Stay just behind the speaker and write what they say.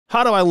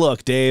How do I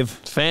look, Dave?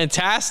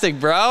 Fantastic,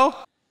 bro.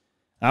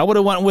 I would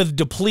have went with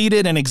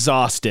depleted and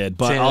exhausted,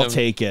 but Damn. I'll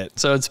take it.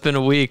 So it's been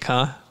a week,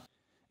 huh?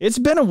 It's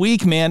been a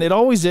week, man. It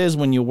always is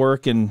when you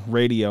work in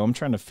radio. I'm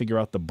trying to figure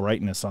out the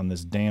brightness on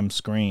this damn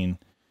screen.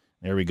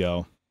 There we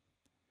go.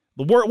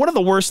 One of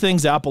the worst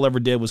things Apple ever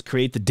did was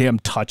create the damn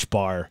touch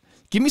bar.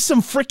 Give me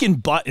some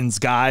freaking buttons,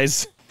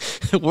 guys.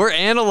 We're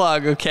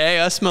analog,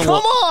 okay? Come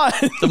on!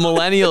 The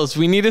millennials,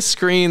 we need a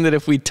screen that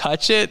if we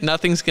touch it,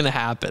 nothing's going to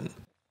happen.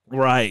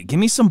 Right. Give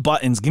me some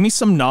buttons. Give me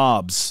some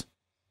knobs.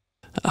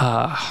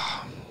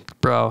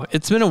 Bro,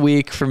 it's been a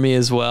week for me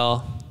as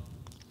well.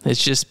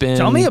 It's just been...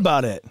 Tell me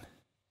about it.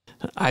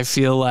 I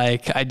feel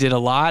like I did a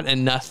lot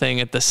and nothing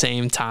at the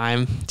same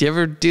time. Do you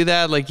ever do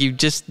that? Like you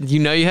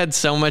had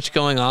so much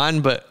going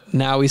on, but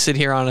now we sit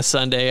here on a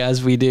Sunday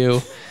as we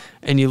do,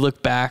 and you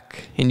look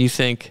back and you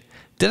think,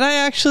 did I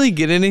actually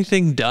get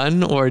anything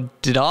done, or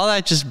did all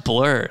that just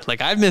blur?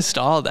 Like I missed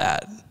all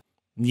that.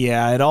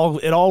 Yeah, it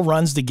all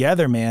runs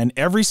together, man.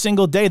 Every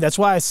single day. That's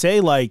why I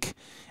say, like,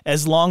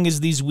 as long as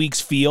these weeks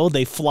feel,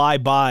 they fly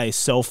by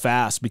so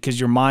fast because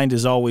your mind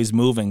is always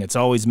moving. It's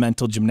always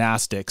mental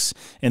gymnastics.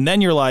 And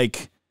then you're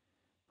like,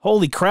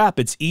 holy crap,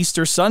 it's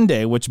Easter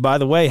Sunday, which, by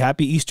the way,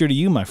 happy Easter to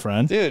you, my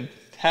friend. Dude,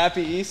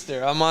 happy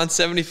Easter. I'm on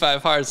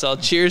 75 Hearts. I'll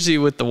cheers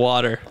you with the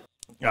water.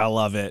 I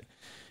love it.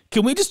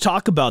 Can we just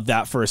talk about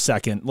that for a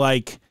second?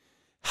 Like,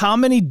 how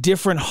many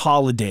different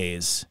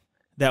holidays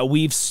that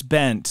we've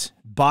spent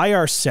by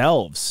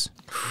ourselves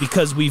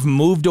because we've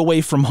moved away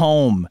from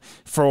home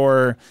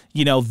for,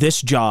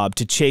 this job,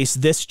 to chase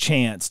this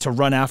chance, to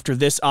run after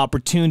this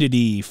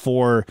opportunity,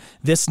 for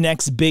this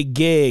next big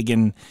gig.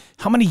 And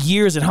how many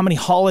years and how many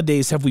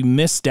holidays have we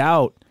missed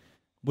out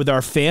with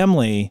our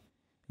family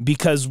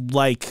because,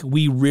 like,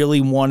 we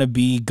really want to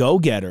be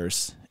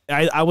go-getters?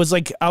 I was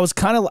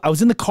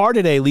in the car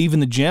today leaving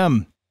the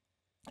gym,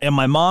 and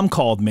my mom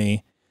called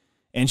me,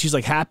 and she's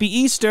like, happy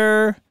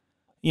Easter.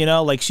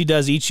 Like she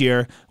does each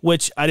year,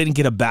 which I didn't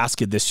get a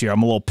basket this year.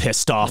 I'm a little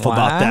pissed off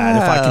about that,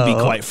 if I can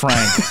be quite frank.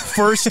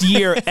 First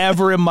year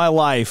ever in my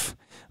life,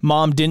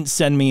 Mom didn't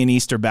send me an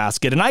Easter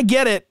basket. And I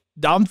get it.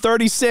 I'm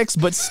 36,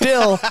 but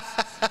still,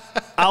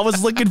 I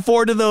was looking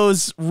forward to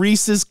those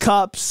Reese's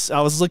Cups.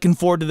 I was looking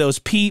forward to those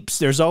Peeps.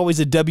 There's always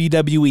a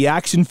WWE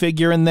action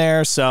figure in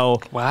there. So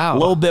wow, a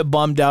little bit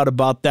bummed out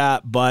about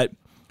that, but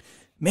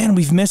man,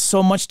 we've missed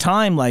so much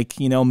time. Like,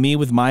 me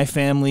with my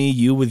family,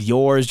 you with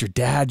yours, your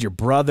dad, your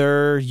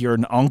brother, you're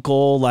an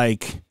uncle.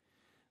 Like,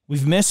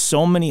 we've missed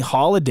so many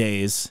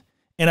holidays.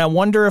 And I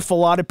wonder if a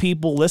lot of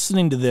people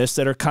listening to this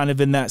that are kind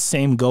of in that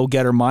same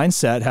go-getter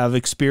mindset have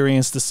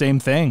experienced the same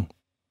thing.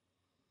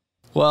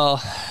 Well,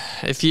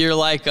 if you're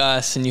like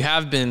us and you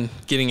have been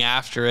getting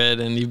after it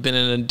and you've been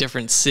in a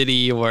different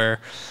city or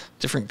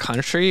different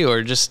country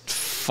or just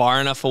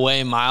far enough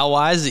away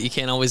mile-wise that you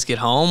can't always get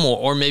home,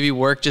 or maybe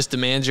work just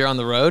demands you're on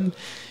the road,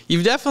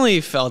 you've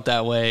definitely felt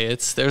that way.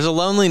 There's a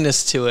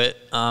loneliness to it.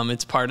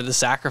 It's part of the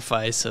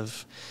sacrifice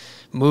of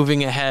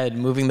moving ahead,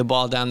 moving the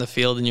ball down the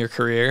field in your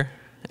career.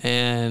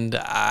 And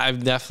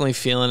I'm definitely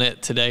feeling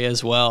it today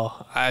as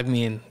well. I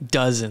mean,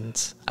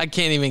 dozens. I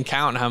can't even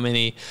count how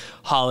many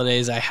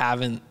holidays I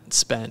haven't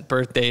spent,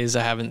 birthdays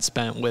I haven't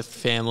spent with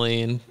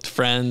family and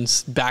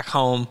friends back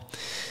home.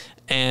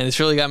 And it's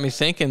really got me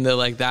thinking that,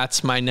 like,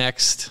 that's my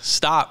next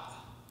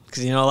stop.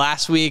 Because,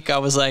 last week I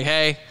was like,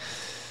 hey,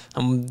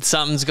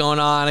 something's going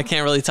on. I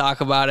can't really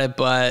talk about it,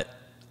 but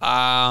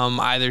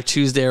either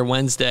Tuesday or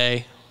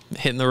Wednesday,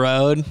 hitting the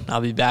road.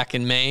 I'll be back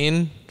in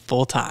Maine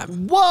full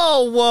time.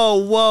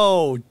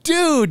 Whoa.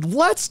 Dude,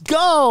 let's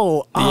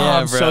go. Yeah,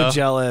 I'm bro. so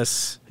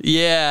jealous.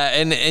 Yeah,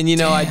 and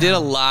I did a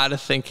lot of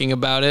thinking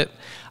about it.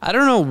 I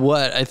don't know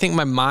what. I think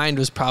my mind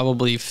was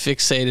probably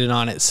fixated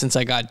on it since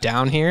I got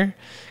down here.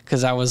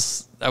 Because I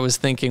was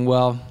thinking,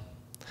 well,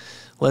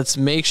 let's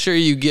make sure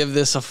you give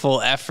this a full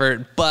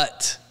effort,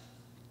 but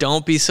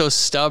don't be so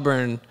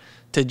stubborn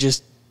to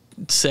just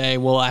say,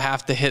 well, I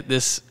have to hit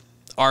this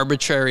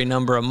arbitrary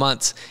number of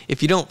months.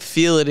 If you don't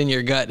feel it in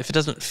your gut, if it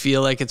doesn't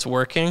feel like it's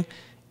working,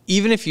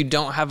 even if you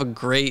don't have a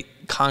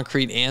great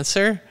concrete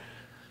answer,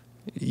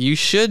 you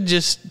should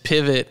just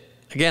pivot.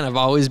 Again, I've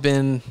always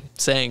been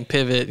saying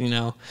pivot,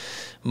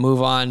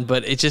 move on,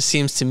 but it just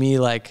seems to me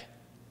like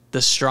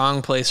the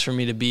strong place for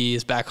me to be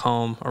is back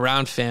home,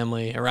 around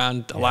family,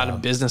 around a lot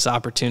of business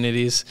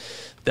opportunities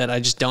that I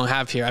just don't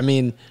have here. I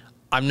mean,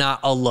 I'm not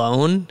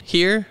alone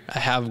here. I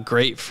have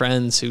great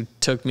friends who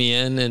took me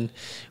in, and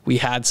we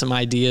had some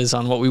ideas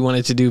on what we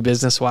wanted to do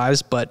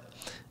business-wise, but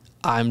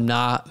I'm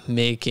not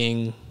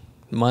making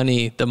the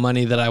money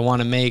that I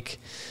want to make.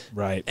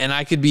 Right. And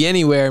I could be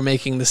anywhere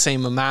making the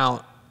same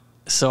amount.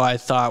 So I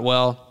thought,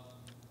 well,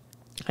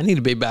 I need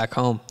to be back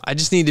home. I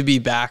just need to be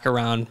back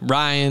around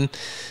Ryan,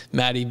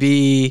 Matty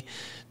B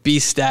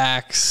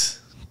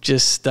Stacks,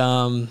 just,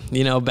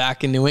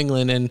 back in New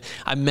England. And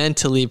I'm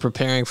mentally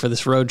preparing for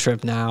this road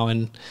trip now.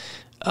 And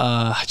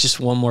just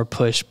one more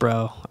push,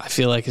 bro. I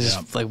feel like it's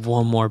just like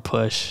one more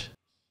push.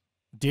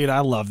 Dude,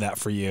 I love that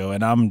for you,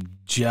 and I'm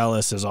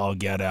jealous as all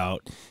get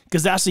out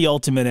because that's the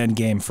ultimate end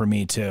game for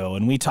me too.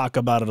 And we talk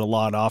about it a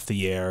lot off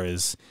the air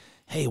is,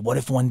 hey, what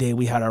if one day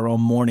we had our own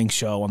morning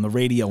show on the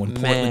radio in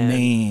Portland,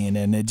 Maine,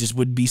 and it just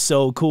would be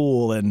so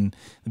cool, and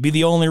it'd be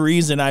the only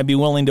reason I'd be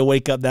willing to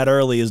wake up that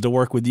early is to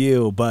work with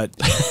you. But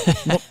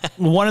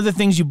one of the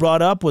things you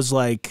brought up was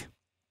like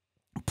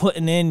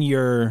putting in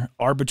your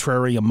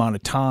arbitrary amount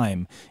of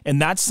time. And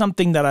that's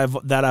something that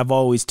I've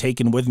always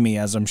taken with me,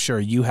 as I'm sure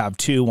you have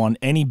too, on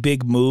any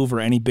big move or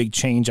any big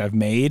change I've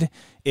made.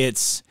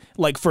 It's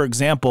like, for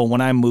example,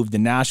 when I moved to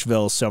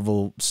Nashville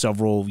several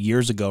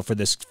years ago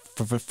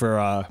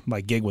for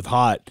my gig with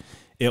Hot,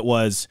 it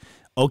was,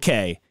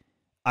 okay,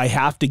 I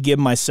have to give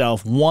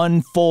myself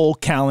one full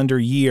calendar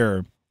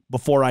year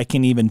before I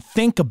can even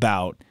think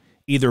about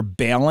either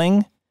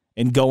bailing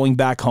and going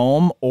back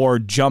home or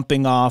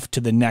jumping off to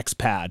the next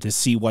pad to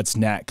see what's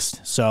next.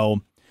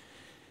 So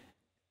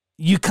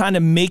you kind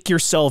of make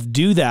yourself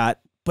do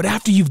that, but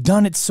after you've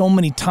done it so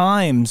many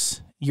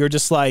times, you're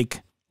just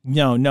like,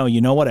 no,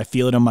 you know what? I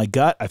feel it in my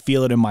gut. I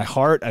feel it in my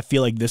heart. I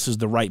feel like this is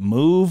the right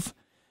move.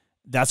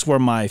 That's where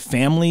my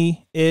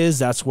family is.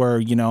 That's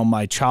where,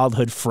 my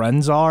childhood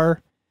friends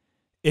are.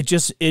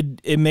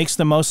 It makes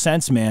the most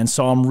sense, man.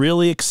 So I'm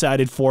really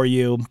excited for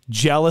you,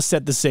 jealous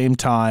at the same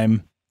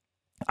time.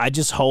 I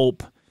just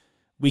hope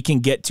we can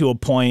get to a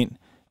point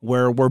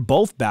where we're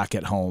both back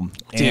at home.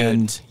 Dude,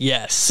 and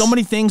yes. So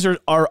many things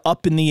are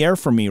up in the air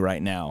for me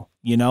right now.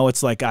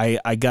 It's like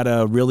I got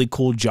a really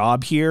cool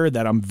job here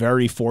that I'm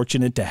very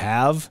fortunate to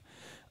have.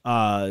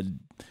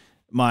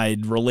 My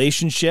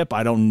relationship,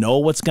 I don't know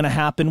what's going to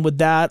happen with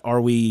that.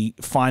 Are we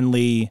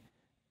finally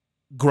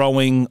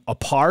growing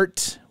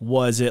apart?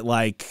 Was it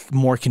like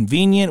more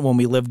convenient when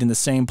we lived in the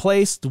same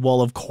place?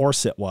 Well, of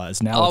course it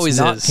was. Now Always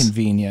it's not is.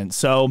 convenient.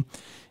 So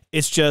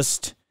it's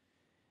just,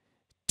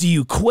 do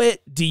you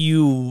quit? Do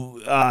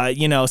you,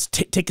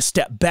 take a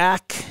step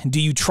back? Do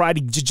you try to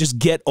just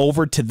get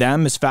over to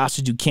them as fast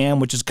as you can,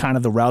 which is kind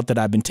of the route that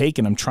I've been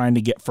taking. I'm trying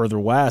to get further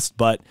west,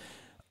 but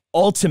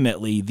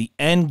ultimately the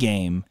end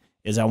game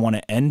is I want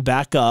to end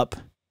back up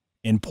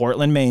in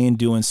Portland, Maine,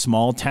 doing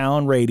small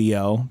town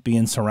radio,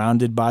 being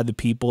surrounded by the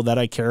people that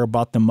I care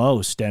about the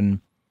most.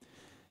 And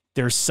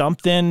there's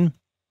something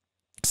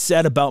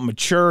said about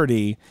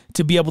maturity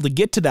to be able to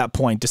get to that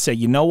point to say,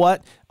 you know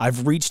what?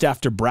 I've reached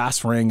after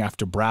brass ring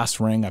after brass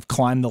ring. I've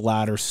climbed the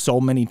ladder so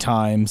many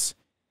times.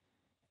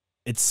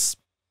 It's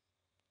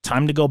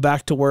time to go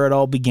back to where it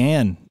all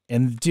began.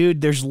 And dude,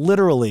 there's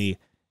literally,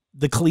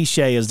 the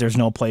cliche is there's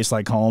no place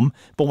like home.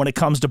 But when it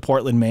comes to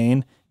Portland,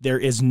 Maine, there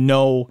is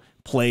no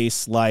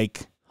place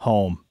like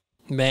home.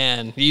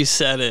 Man, you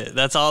said it.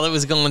 That's all that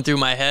was going through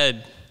my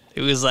head.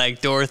 It was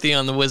like Dorothy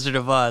on The Wizard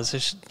of Oz,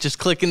 just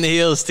clicking the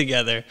heels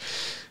together.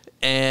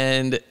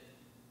 And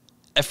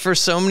for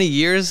so many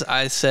years,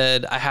 I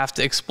said, I have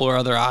to explore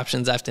other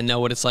options. I have to know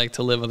what it's like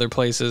to live other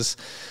places.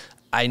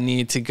 I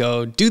need to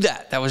go do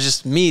that. That was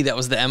just me. That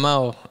was the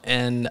MO.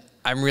 And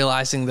I'm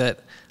realizing that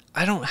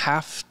I don't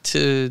have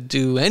to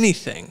do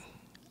anything.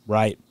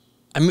 Right.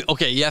 I mean,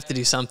 okay, you have to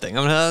do something.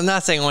 I'm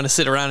not saying I want to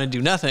sit around and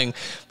do nothing,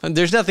 but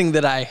there's nothing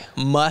that I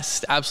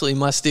absolutely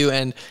must do.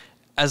 And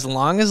as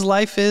long as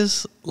life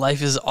is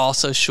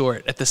also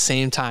short at the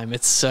same time.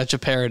 It's such a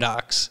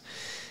paradox.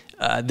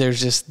 There's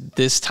just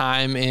this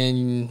time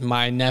in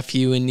my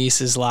nephew and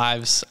niece's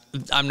lives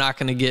I'm not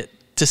going to get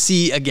to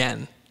see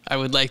again. I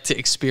would like to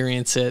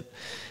experience it.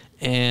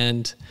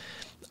 And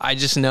I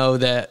just know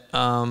that,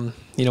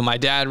 my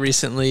dad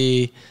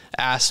recently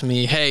asked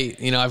me, hey,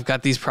 I've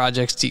got these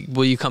projects.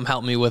 Will you come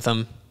help me with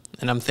them?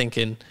 And I'm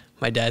thinking,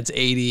 my dad's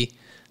 80.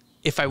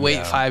 If I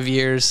wait 5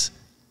 years,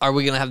 are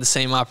we going to have the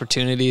same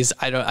opportunities?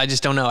 I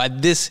just don't know.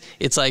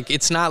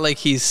 It's not like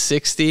he's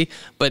 60,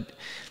 but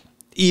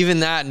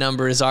even that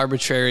number is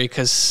arbitrary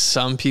because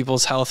some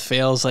people's health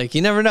fails. Like,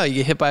 you never know. You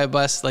get hit by a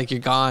bus, like you're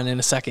gone in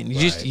a second.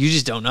 You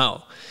just don't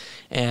know.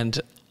 And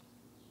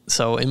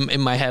so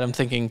in my head, I'm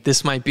thinking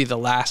this might be the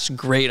last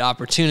great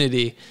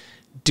opportunity.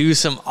 Do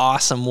some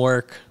awesome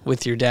work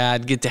with your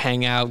dad, get to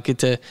hang out, get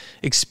to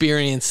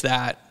experience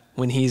that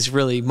when he's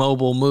really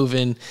mobile,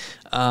 moving.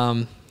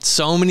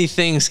 So many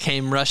things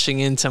came rushing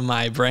into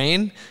my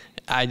brain.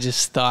 I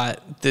just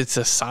thought it's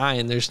a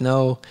sign. There's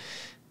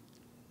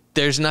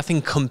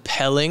nothing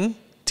compelling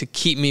to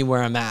keep me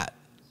where I'm at.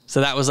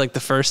 So that was like the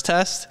first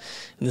test.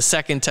 And the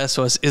second test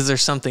was, is there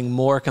something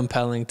more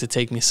compelling to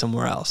take me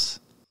somewhere else?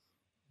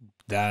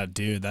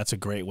 That's a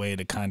great way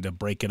to kind of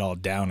break it all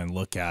down and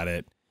look at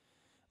it.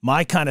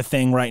 My kind of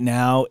thing right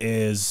now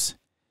is,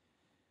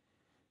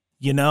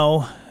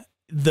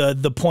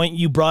 the point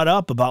you brought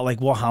up about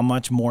like, well, how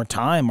much more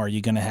time are you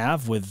going to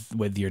have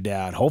with your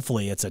dad?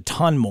 Hopefully it's a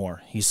ton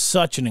more. He's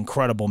such an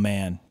incredible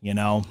man,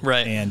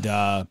 Right.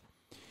 And,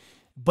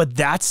 but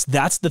that's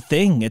the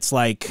thing. It's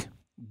like,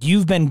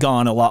 you've been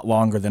gone a lot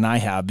longer than I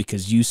have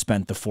because you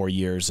spent the 4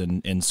 years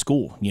in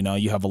school.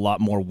 You have a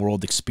lot more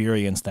world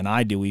experience than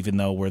I do, even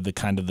though we're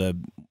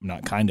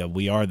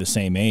we are the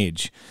same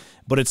age.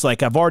 But it's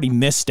like I've already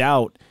missed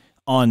out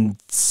on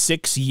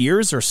 6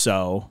 years or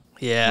so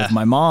Yeah. With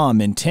my mom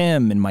and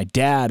Tim and my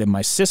dad and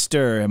my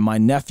sister and my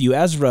nephew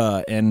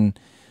Ezra. And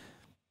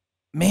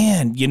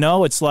man, you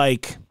know, it's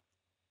like,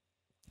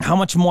 how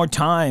much more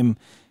time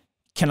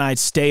can I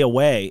stay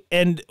away?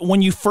 And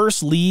when you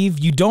first leave,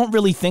 you don't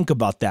really think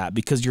about that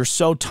because you're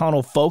so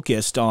tunnel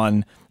focused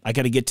on, I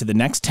got to get to the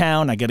next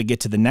town. I got to get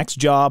to the next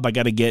job. I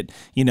got to get,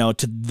 you know,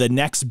 to the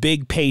next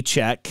big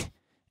paycheck.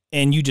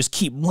 And you just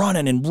keep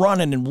running and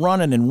running and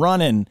running and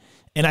running.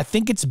 And I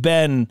think it's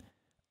been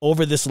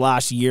over this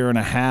last year and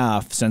a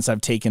half since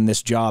I've taken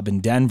this job in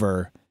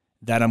Denver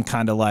that I'm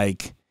kind of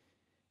like,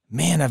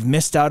 man, I've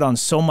missed out on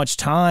so much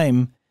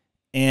time.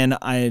 And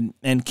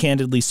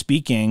candidly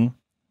speaking,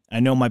 I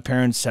know my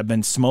parents have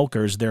been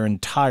smokers their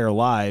entire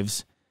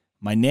lives.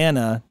 My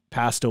Nana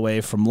passed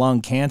away from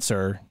lung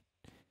cancer.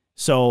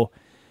 So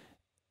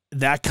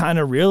that kind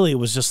of really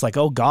was just like,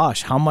 oh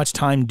gosh, how much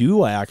time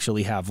do I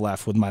actually have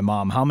left with my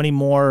mom? How many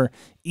more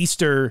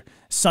Easter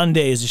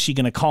Sundays is she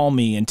going to call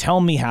me and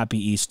tell me Happy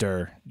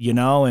Easter, you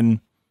know?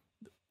 And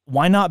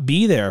why not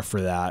be there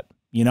for that?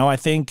 You know, I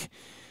think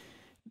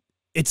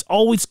it's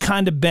always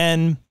kind of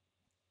been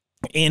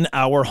in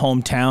our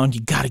hometown,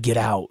 you got to get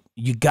out.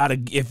 You got to,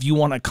 if you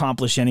want to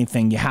accomplish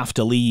anything, you have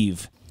to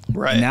leave.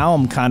 Right. And now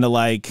I'm kind of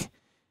like,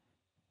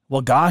 well,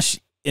 gosh,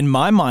 in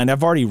my mind,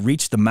 I've already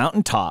reached the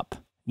mountaintop.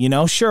 You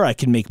know, sure, I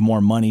can make more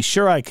money.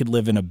 Sure, I could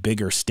live in a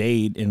bigger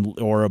state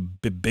or a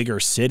bigger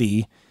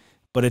city.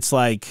 But it's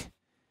like,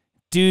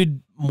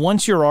 dude,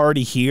 once you're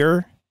already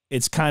here,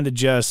 it's kind of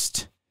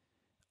just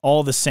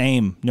all the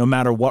same, no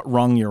matter what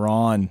rung you're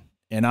on.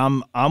 And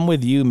I'm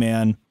with you,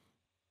 man.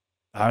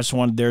 I just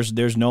want,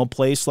 there's no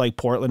place like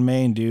Portland,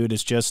 Maine, dude.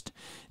 It's just,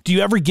 do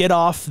you ever get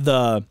off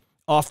the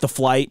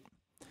flight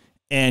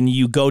and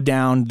you go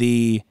down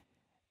the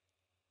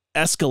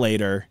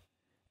escalator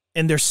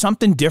and there's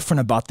something different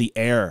about the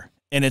air?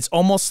 And it's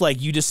almost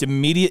like you just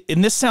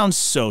and this sounds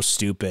so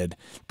stupid,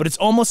 but it's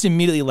almost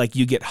immediately like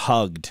you get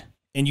hugged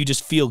and you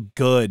just feel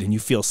good and you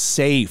feel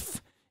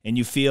safe and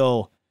you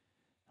feel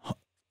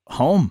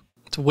home.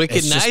 It's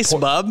wicked nice,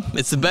 bub.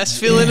 It's the best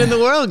feeling in the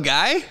world,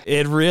 guy.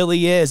 It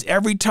really is.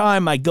 Every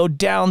time I go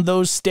down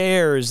those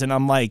stairs and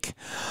I'm like,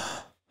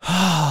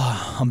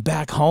 I'm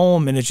back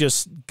home, and it's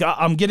just,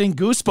 I'm getting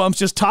goosebumps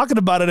just talking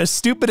about it, as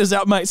stupid as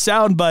that might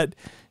sound, but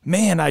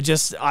man,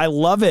 I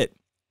love it.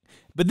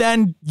 But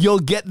then you'll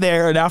get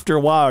there, and after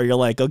a while, you're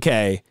like,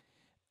 okay,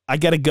 I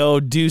got to go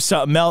do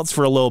something else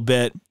for a little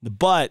bit.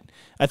 But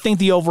I think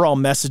the overall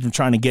message I'm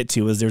trying to get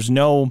to is there's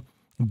no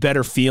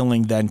better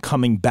feeling than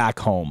coming back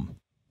home.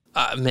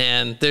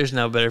 Man, there's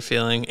no better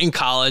feeling. In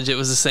college, it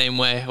was the same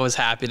way. I was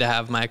happy to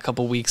have my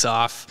couple weeks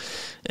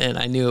off, and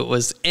I knew it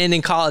was, and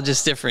in college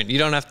it's different. You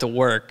don't have to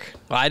work.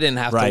 Well, I didn't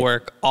have to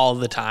work all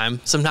the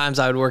time. Sometimes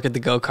I would work at the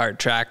go-kart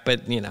track,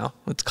 but you know,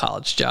 it's a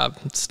college job.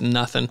 It's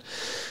nothing.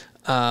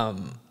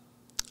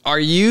 Are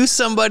you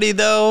somebody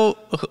though,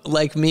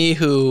 like me,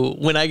 who,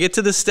 when I get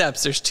to the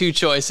steps, there's two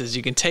choices.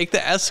 You can take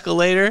the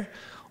escalator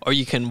or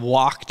you can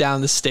walk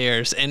down the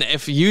stairs. And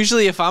if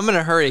I'm in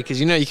a hurry, because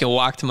you know you can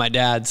walk to my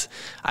dad's,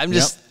 I'm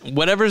just,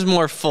 whatever's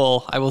more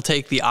full, I will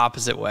take the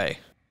opposite way.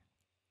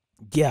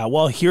 Yeah,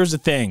 well, here's the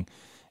thing.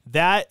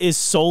 That is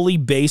solely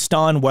based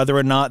on whether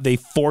or not they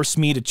force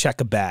me to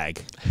check a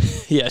bag.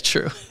 Yeah,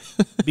 true.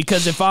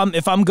 Because if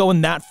I'm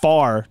going that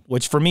far,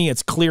 which for me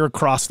it's clear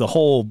across the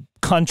whole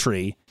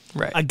country,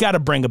 right, I got to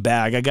bring a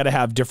bag. I got to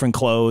have different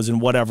clothes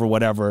and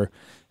whatever.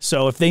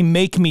 So if they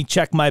make me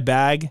check my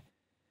bag,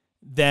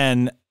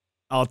 then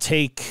I'll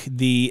take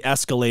the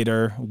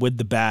escalator with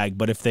the bag.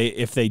 But if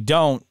they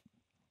don't,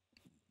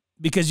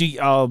 because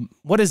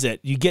what is it?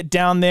 You get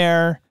down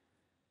there.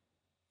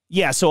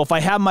 Yeah. So if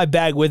I have my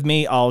bag with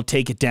me, I'll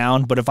take it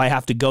down. But if I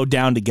have to go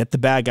down to get the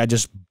bag, I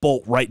just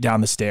bolt right down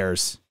the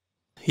stairs.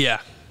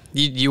 Yeah.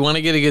 You want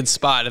to get a good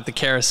spot at the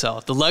carousel.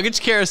 At the luggage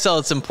carousel,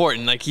 it's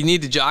important. Like, you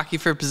need to jockey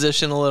for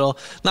position a little.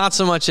 Not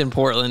so much in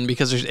Portland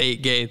because there's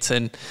 8 gates,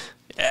 and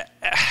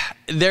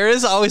there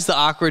is always the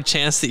awkward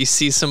chance that you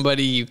see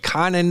somebody you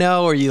kind of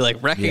know, or you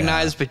like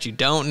recognize, but you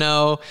don't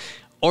know,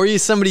 or you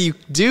somebody you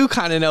do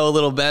kind of know a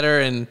little better.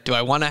 And do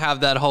I want to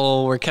have that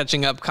whole we're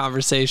catching up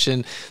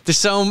conversation? There's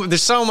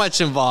so much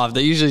involved.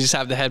 I usually just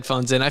have the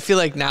headphones in. I feel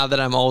like now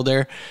that I'm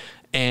older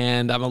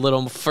and I'm a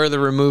little further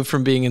removed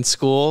from being in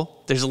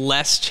school, there's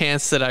less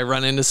chance that I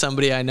run into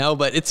somebody I know.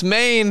 But it's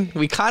Maine.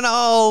 We kind of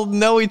all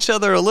know each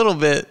other a little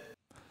bit.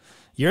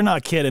 You're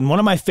not kidding. One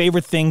of my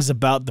favorite things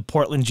about the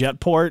Portland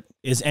Jetport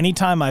is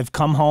anytime I've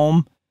come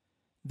home,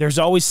 there's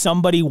always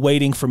somebody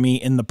waiting for me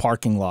in the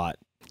parking lot.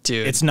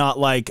 Dude, it's not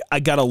like I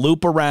got to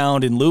loop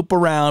around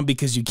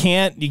because you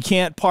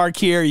can't park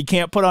here. You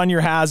can't put on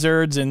your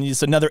hazards, and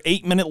it's another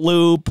 8-minute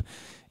loop.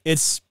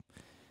 It's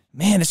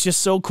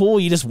just so cool.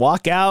 You just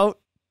walk out.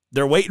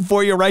 They're waiting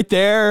for you right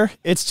there.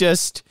 It's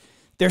just,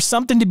 there's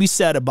something to be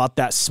said about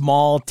that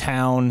small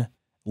town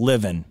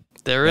living.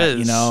 There is.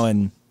 You know,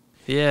 and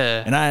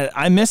yeah. And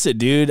I miss it,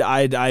 dude.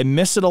 I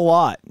miss it a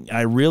lot.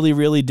 I really,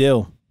 really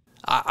do.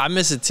 I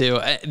miss it too.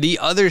 The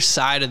other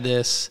side of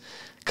this,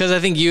 Because I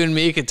think you and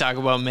me could talk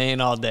about Maine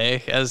all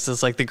day as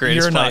just like the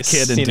greatest You're not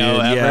place, kidding,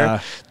 ever.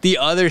 Yeah. The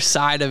other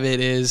side of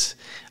it is,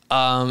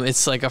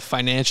 it's like a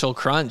financial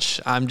crunch.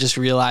 I'm just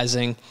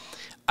realizing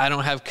I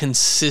don't have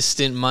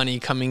consistent money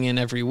coming in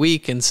every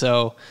week. And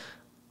so,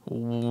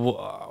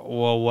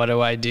 well, what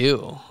do I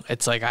do?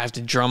 It's like I have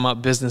to drum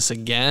up business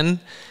again.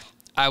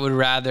 I would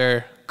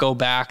rather go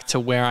back to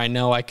where I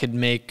know I could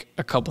make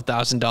a couple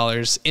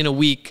 $1,000s in a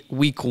week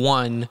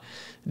one,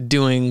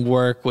 doing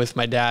work with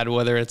my dad,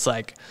 whether it's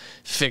like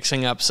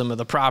fixing up some of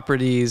the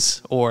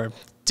properties or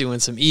doing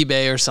some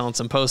eBay or selling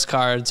some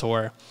postcards,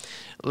 or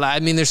I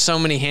mean, there's so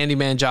many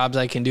handyman jobs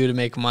I can do to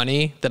make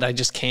money that I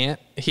just can't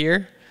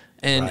here.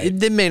 And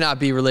it may not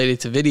be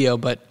related to video,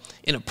 but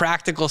in a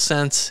practical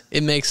sense,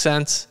 it makes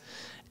sense.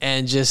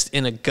 And just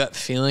in a gut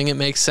feeling, it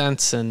makes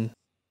sense. And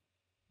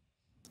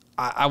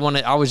I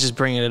was just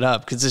bringing it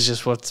up because it's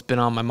just what's been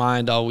on my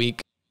mind all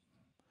week.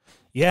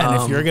 Yeah,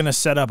 and if you're going to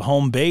set up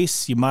home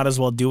base, you might as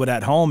well do it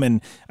at home. And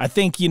I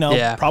think,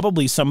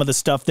 probably some of the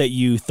stuff that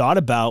you thought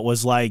about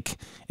was like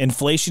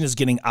inflation is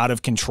getting out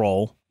of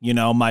control.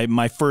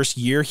 My first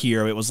year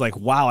here, it was like,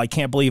 wow, I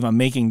can't believe I'm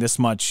making this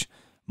much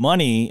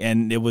money.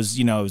 And it was,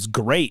 it was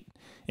great.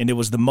 And it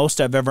was the most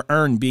I've ever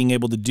earned being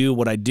able to do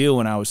what I do.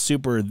 And I was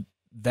super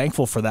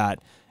thankful for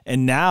that.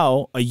 And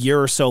now a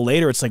year or so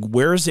later, it's like,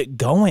 where is it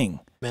going?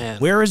 Man,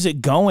 where is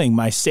it going?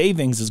 My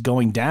savings is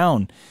going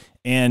down.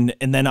 And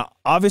then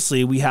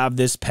obviously we have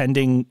this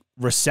pending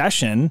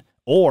recession,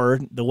 or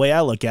the way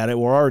I look at it,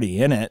 we're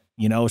already in it.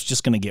 It's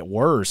just going to get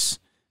worse.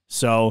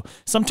 So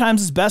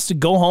sometimes it's best to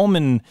go home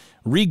and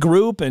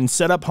regroup and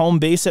set up home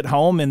base at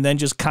home and then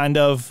just kind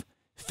of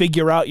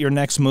figure out your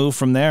next move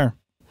from there.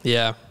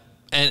 Yeah.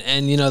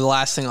 And the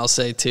last thing I'll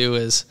say too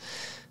is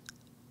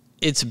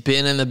it's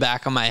been in the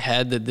back of my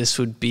head that this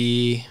would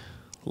be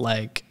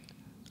like,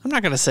 I'm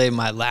not going to say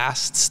my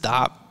last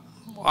stop.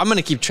 I'm going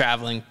to keep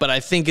traveling, but I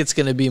think it's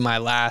going to be my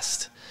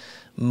last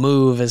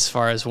move as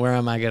far as where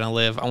am I going to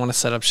live. I want to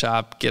set up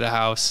shop, get a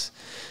house,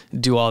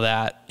 do all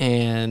that.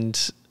 And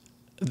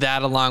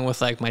that, along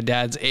with like my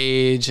dad's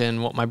age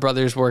and what my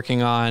brother's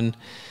working on,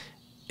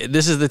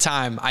 this is the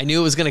time. I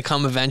knew it was going to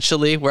come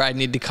eventually where I'd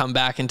need to come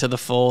back into the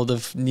fold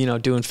of,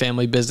 doing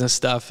family business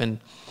stuff. And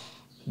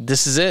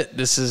this is it.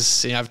 This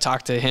is, I've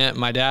talked to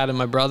my dad and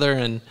my brother,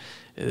 and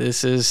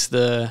this is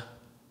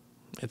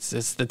it's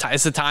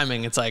the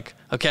timing. It's like,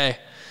 okay,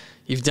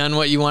 you've done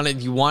what you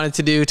wanted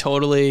to do,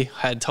 totally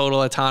had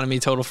total autonomy,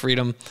 total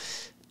freedom.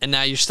 And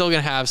now you're still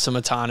going to have some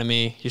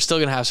autonomy. You're still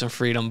going to have some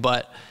freedom,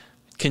 but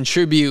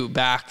contribute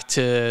back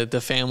to the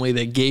family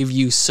that gave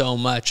you so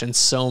much and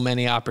so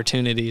many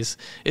opportunities.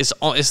 It's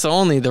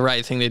only the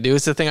right thing to do.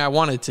 It's the thing I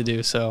wanted to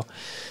do. So,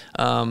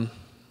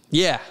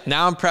 yeah,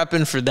 now I'm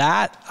prepping for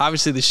that.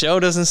 Obviously the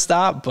show doesn't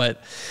stop,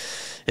 but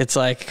it's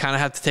like kind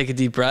of have to take a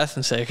deep breath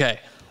and say, okay,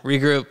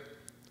 regroup.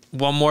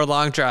 One more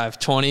long drive,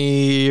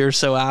 20 or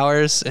so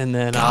hours, and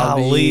then I'll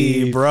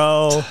be,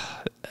 bro.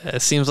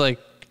 It seems like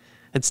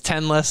it's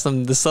 10 less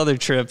than this other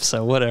trip,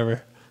 so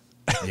whatever.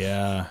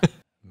 Yeah,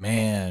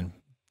 man.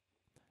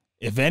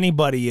 If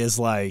anybody is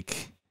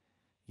like,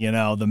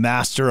 the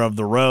master of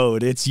the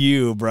road, it's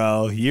you,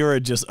 bro. You're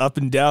just up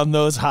and down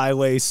those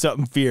highways,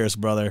 something fierce,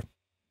 brother.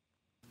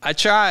 I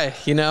try,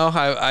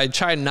 I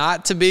try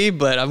not to be,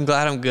 but I'm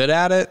glad I'm good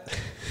at it.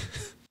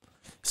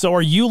 So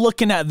are you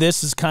looking at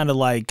this as kind of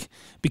like,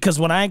 because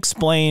when I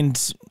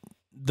explained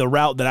the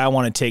route that I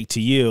want to take to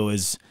you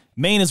is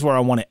Maine is where I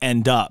want to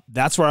end up.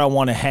 That's where I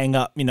want to hang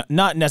up,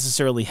 not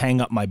necessarily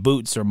hang up my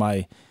boots or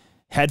my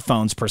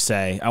headphones per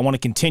se. I want to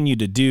continue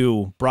to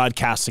do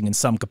broadcasting in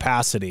some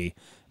capacity,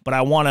 but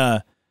I want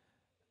I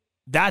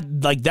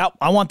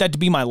want that to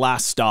be my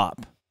last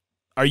stop.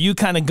 Are you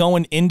kind of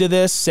going into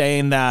this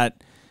saying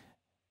that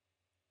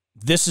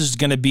this is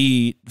going to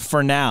be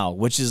for now,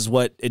 which is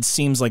what it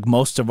seems like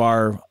most of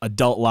our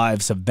adult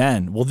lives have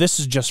been? Well, this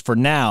is just for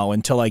now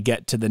until I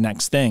get to the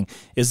next thing.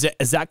 Is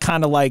that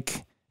kind of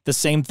like the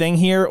same thing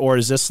here? Or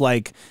is this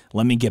like,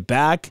 let me get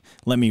back,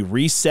 let me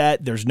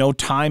reset. There's no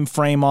time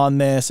frame on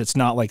this. It's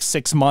not like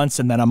 6 months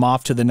and then I'm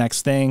off to the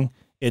next thing.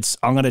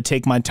 I'm going to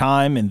take my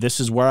time and this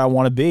is where I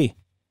want to be.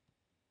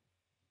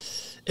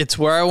 It's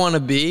where I want to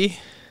be.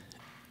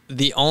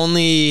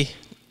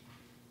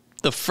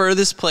 The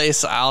furthest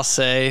place I'll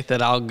say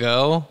that I'll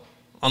go,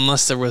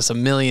 unless there was $1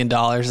 million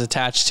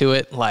attached to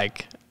it,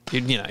 like,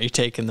 you're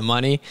taking the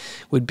money,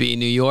 would be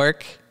New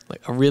York,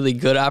 like a really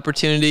good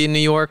opportunity in New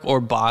York,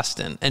 or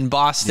Boston. And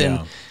Boston,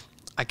 yeah,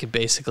 I could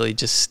basically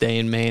just stay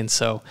in Maine.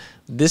 So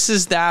this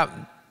is the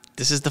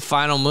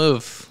final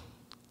move.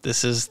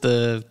 This is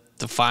the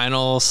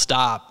final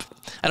stop.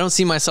 I don't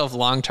see myself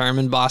long-term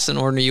in Boston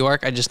or New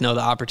York. I just know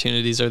the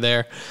opportunities are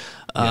there.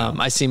 Yeah.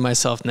 I see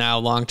myself now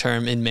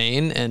long-term in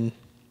Maine, and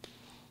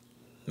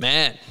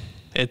man,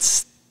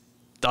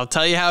 I'll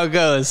tell you how it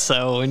goes.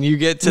 So when you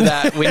get to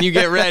that, when you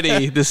get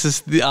ready,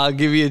 I'll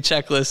give you a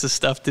checklist of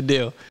stuff to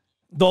do.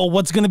 Though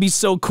what's going to be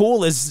so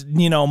cool is,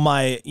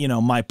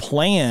 my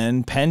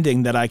plan,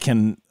 pending that I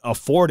can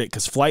afford it,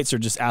 because flights are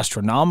just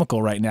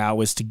astronomical right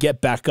now, is to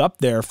get back up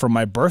there for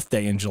my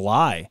birthday in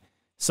July.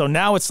 So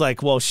now it's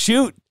like, well,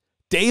 shoot,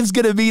 Dave's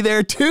going to be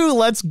there too.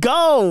 Let's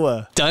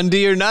go.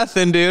 Dundee or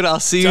nothing, dude. I'll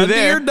see you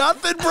there. Dundee or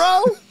nothing,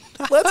 bro.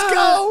 Let's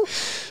go.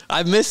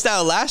 I missed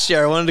out last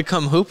year. I wanted to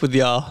come hoop with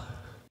y'all.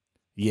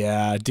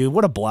 Yeah, dude,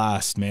 what a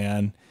blast,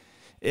 man.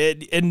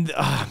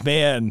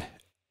 Man,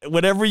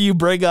 whenever you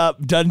bring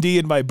up Dundee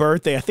and my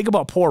birthday, I think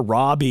about poor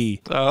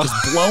Robbie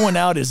just blowing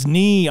out his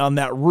knee on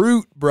that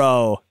route,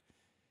 bro.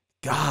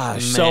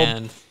 Gosh.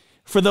 Man. So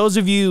for those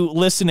of you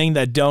listening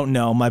that don't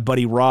know, my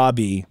buddy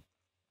Robbie,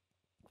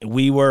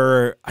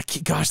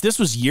 this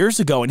was years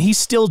ago, and he's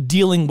still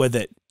dealing with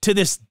it to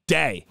this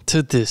day.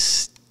 To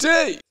this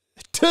day.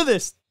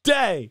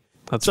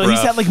 That's so rough.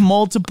 He's had like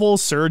multiple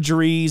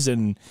surgeries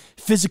and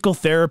physical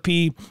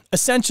therapy.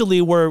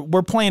 Essentially,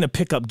 we're playing a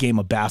pickup game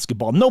of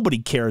basketball. Nobody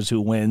cares who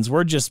wins.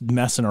 We're just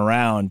messing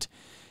around.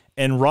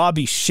 And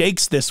Robbie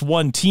shakes this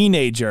one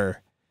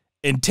teenager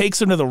and takes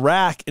him to the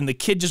rack, and the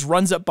kid just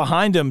runs up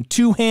behind him,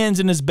 2 hands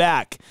in his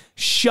back,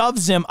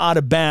 shoves him out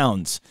of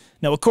bounds.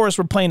 Now, of course,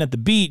 we're playing at the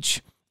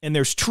beach, and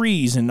there's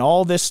trees and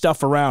all this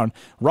stuff around.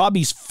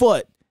 Robbie's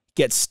foot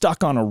gets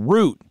stuck on a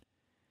root,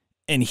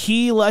 and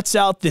he lets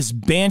out this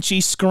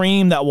banshee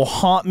scream that will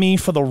haunt me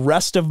for the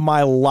rest of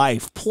my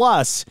life.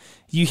 Plus,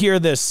 you hear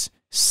this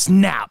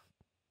snap,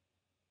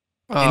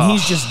 and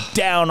he's just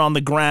down on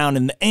the ground,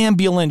 and the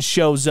ambulance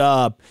shows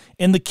up,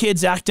 and the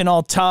kid's acting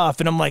all tough,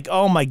 and I'm like,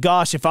 oh my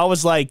gosh, if I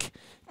was like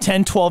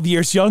 10, 12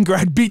 years younger,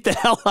 I'd beat the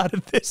hell out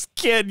of this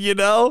kid, you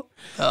know?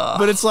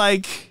 But it's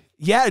like,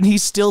 yeah, and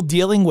he's still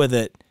dealing with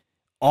it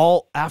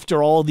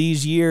after all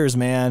these years,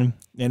 man,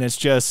 and it's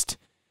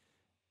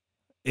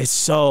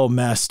so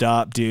messed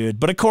up, dude.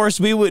 But of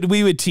course, we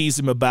would tease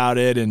him about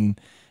it, and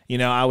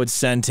I would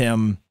send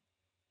him,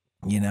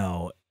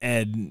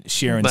 Ed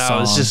Sheeran song.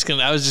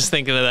 I was just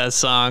thinking of that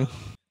song.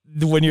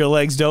 When your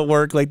legs don't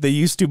work like they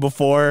used to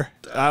before.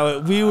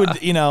 We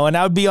would, and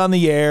I would be on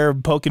the air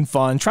poking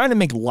fun, trying to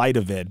make light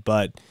of it.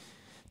 But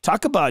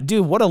talk about,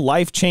 dude, what a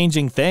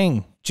life-changing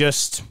thing,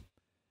 just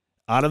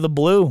out of the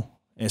blue.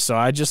 And so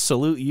I just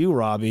salute you,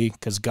 Robbie,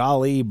 because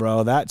golly,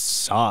 bro, that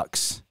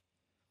sucks.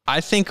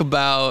 I think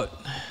about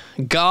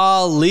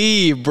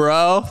golly,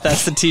 bro.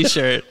 That's the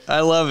t-shirt. I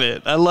love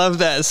it. I love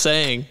that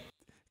saying.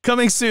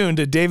 Coming soon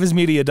to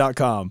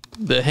davismedia.com.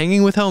 The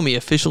Hanging with Homie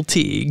official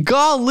tee.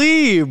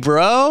 Golly,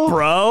 bro.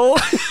 Bro.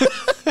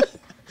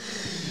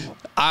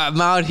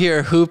 I'm out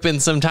here hooping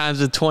sometimes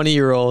with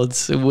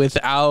 20-year-olds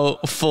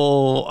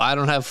I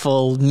don't have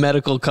full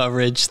medical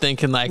coverage,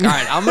 thinking like, all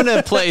right, I'm going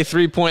to play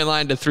three-point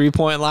line to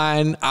three-point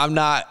line. I'm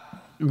not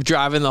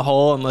driving the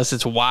hole unless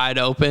it's wide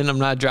open. I'm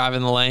not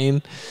driving the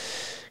lane.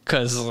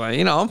 Because,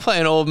 I'm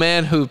playing old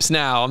man hoops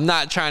now. I'm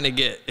not trying to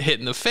get hit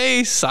in the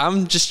face.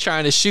 I'm just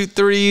trying to shoot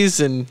threes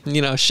and,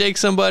 shake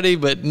somebody,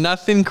 but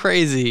nothing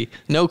crazy.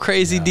 No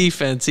crazy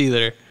defense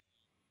either.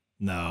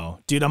 No.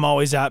 Dude, I'm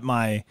always at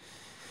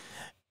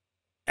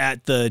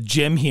the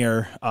gym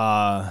here,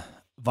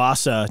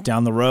 Vasa,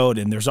 down the road,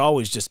 and there's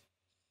always just,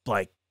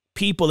 like,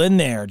 people in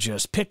there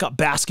just pick up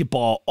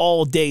basketball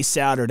all day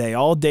Saturday,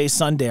 all day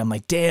Sunday. I'm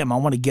like, damn, I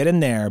want to get in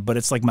there, but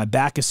it's like my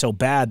back is so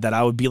bad that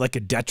I would be like a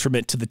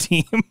detriment to the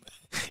team.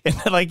 And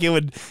like it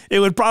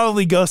would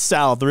probably go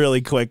south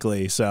really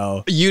quickly.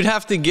 So you'd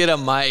have to get a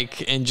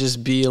mic and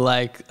just be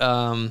like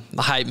the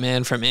hype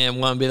man from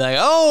AM1, be like,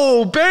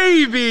 oh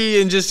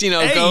baby, and just hey,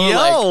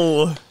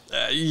 go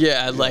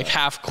like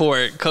half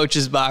court,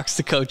 coach's box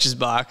to coach's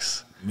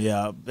box.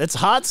 Yeah, it's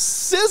hot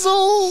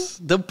sizzle.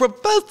 The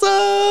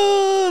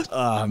professor.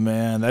 Oh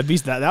man,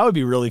 that would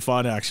be really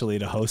fun actually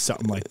to host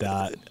something like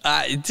that.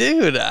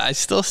 Dude, I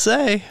still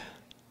say.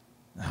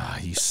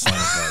 You son of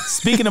a.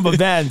 Speaking of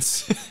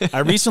events, I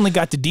recently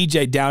got to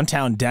DJ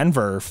downtown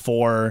Denver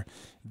for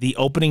the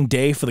opening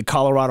day for the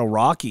Colorado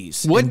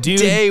Rockies. What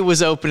day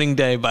was opening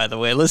day, by the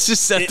way? Let's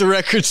just set the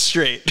record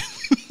straight.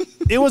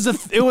 It was a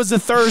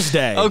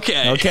Thursday.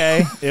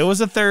 Okay. It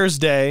was a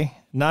Thursday.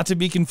 Not to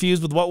be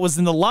confused with what was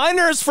in the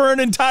liners for an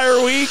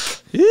entire week.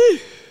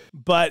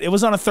 But it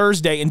was on a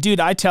Thursday. And,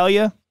 dude, I tell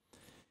you,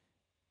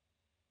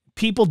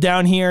 people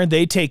down here,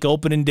 they take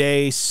opening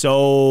day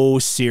so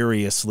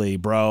seriously,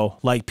 bro.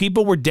 Like,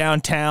 people were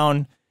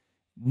downtown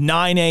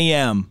 9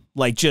 a.m.,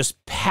 like,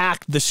 just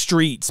packed the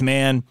streets,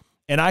 man.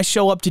 And I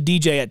show up to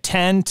DJ at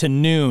 10 to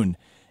noon.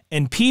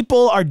 And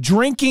people are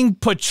drinking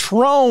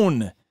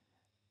Patron.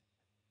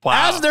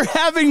 Wow. As they're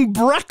having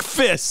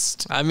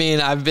breakfast. I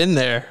mean, I've been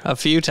there a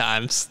few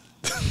times.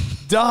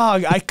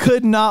 Dog, I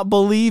could not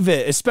believe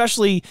it,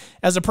 especially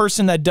as a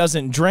person that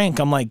doesn't drink.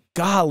 I'm like,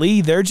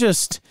 golly, they're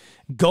just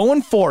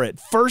going for it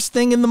first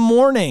thing in the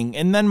morning.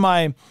 And then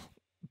my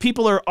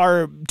people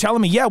are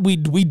telling me, yeah, we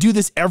do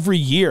this every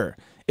year.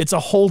 It's a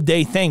whole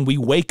day thing. We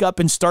wake up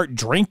and start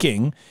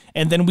drinking,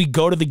 and then we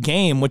go to the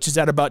game, which is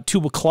at about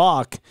 2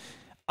 o'clock.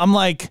 I'm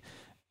like...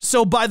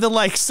 So by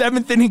the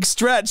seventh inning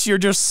stretch, you're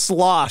just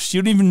sloshed.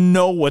 You don't even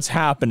know what's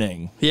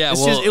happening. Yeah,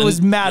 it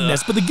was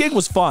madness, but the gig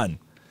was fun.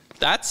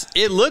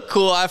 It looked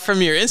cool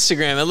from your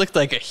Instagram. It looked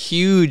like a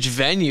huge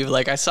venue.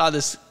 Like I saw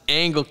this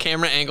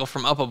camera angle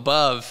from up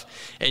above,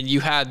 and you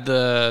had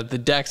the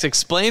decks.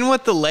 Explain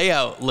what the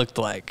layout looked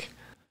like.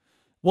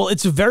 Well,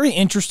 it's a very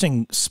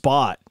interesting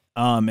spot.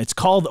 It's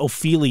called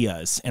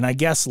Ophelia's, and I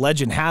guess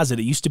legend has it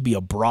used to be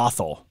a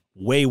brothel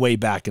way, way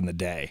back in the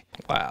day.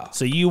 Wow.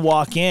 So you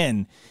walk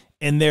in,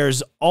 and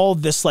there's all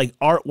this like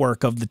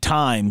artwork of the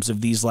times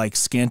of these like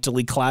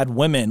scantily clad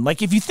women.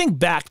 Like if you think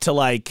back to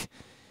like,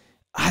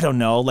 I don't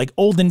know, like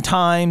olden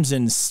times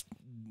and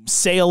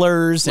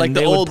sailors. Like and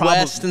the Old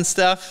West and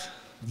stuff?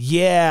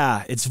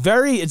 Yeah.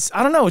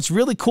 I don't know, it's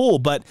really cool,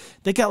 but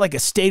they got like a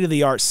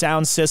state-of-the-art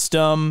sound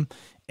system.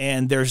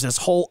 And there's this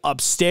whole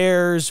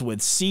upstairs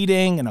with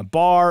seating and a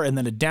bar, and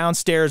then a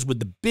downstairs with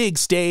the big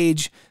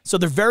stage. So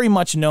they're very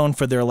much known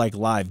for their like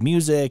live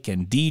music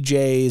and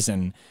DJs,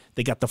 and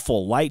they got the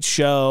full light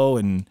show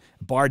and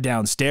bar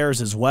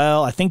downstairs as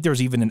well. I think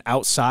there's even an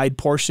outside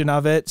portion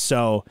of it.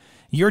 So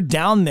you're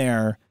down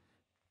there,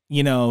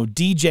 you know,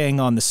 DJing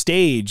on the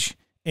stage,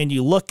 and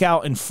you look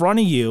out in front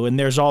of you, and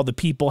there's all the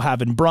people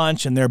having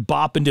brunch, and they're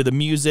bopping to the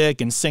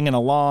music and singing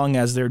along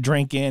as they're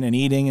drinking and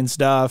eating and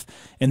stuff.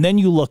 And then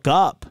you look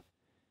up,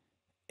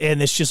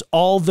 and it's just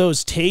all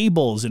those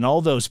tables and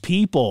all those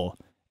people.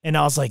 And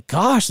I was like,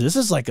 gosh, this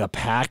is like a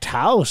packed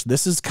house.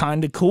 This is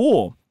kind of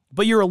cool.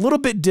 But you're a little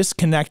bit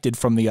disconnected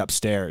from the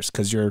upstairs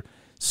because you're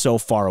so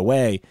far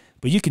away,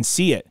 but you can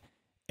see it.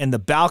 And the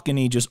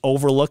balcony just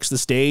overlooks the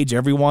stage.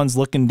 Everyone's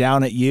looking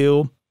down at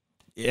you.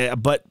 Yeah,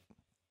 but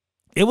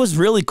it was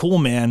really cool,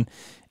 man.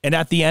 And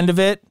at the end of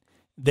it,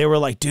 they were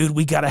like, dude,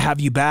 we got to have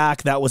you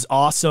back. That was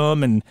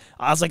awesome. And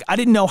I was like, I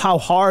didn't know how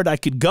hard I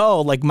could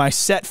go. Like my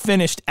set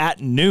finished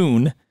at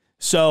noon.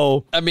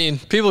 So, I mean,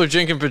 people are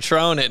drinking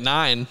Patron at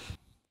 9.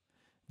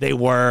 They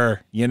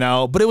were, you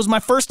know, but it was my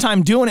first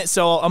time doing it.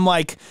 So I'm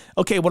like,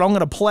 okay, what I'm going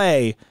to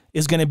play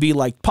is going to be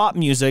like pop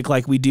music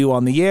like we do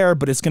on the air,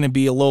 but it's going to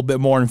be a little bit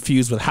more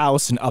infused with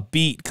house and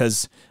upbeat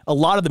because a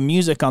lot of the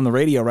music on the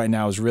radio right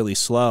now is really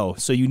slow.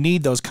 So you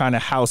need those kind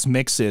of house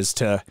mixes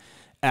to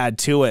add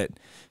to it.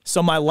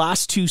 So my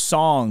last 2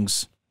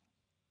 songs,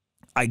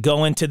 I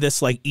go into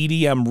this like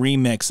EDM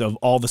remix of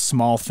All the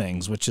Small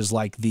Things, which is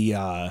like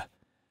the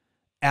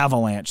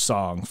Avalanche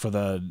song for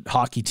the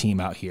hockey team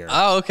out here.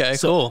 Oh, okay,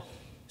 cool.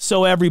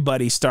 So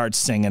everybody starts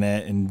singing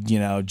it and, you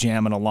know,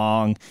 jamming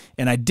along.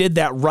 And I did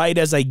that right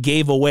as I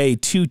gave away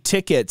 2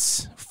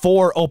 tickets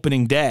for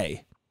opening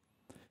day.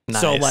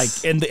 Nice. So like,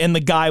 and the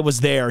guy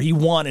was there. He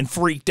won and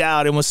freaked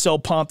out and was so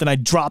pumped. And I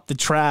dropped the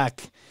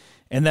track.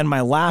 And then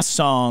my last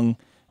song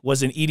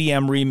was an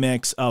EDM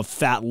remix of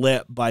Fat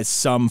Lip by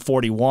Sum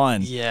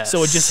 41. Yes.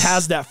 So it just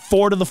has that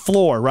 4 to the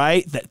floor,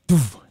 right? That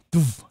doof,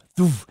 doof,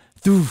 doof,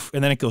 doof.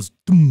 And then it goes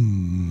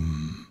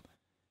doom.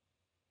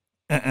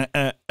 And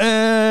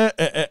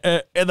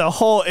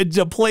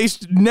the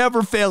place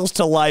never fails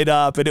to light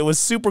up, and it was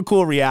super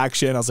cool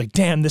reaction. I was like,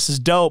 damn, this is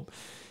dope.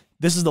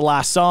 This is the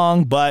last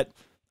song, but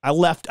I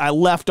left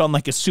on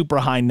like a super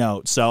high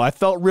note. So I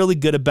felt really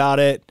good about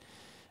it.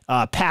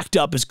 Packed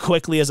up as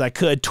quickly as I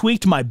could,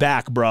 tweaked my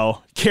back,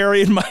 bro,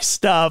 carrying my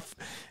stuff.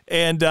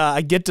 And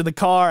I get to the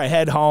car, I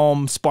head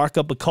home, spark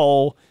up a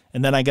coal,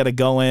 and then I got to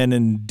go in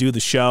and do the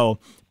show.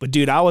 But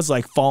dude, I was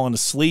like falling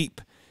asleep,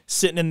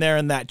 sitting in there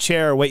in that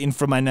chair waiting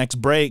for my next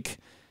break.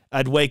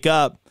 I'd wake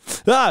up.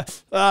 So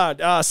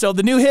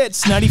the new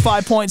hits,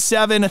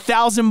 95.7,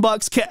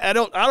 $1,000. I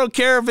don't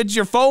care if it's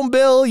your phone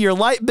bill, your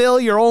light bill,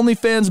 your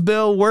OnlyFans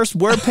bill.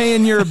 We're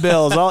paying your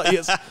bills.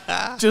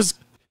 Just,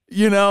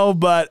 you know,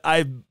 but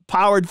I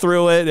powered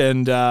through it.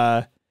 And,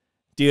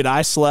 dude,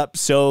 I slept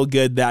so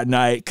good that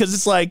night. Because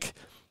it's like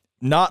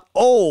not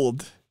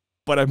old,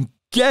 but I'm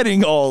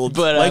getting old,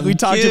 but like we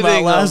talked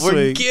about last week.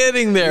 We're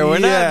getting there. We're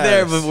not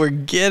there, but we're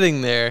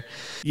getting there.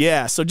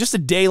 Yeah, so just a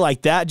day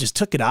like that just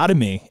took it out of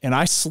me, and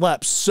I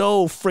slept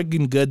so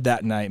friggin' good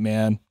that night,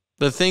 man.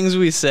 The things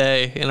we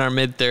say in our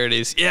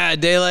mid-30s, yeah, a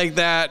day like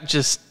that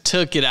just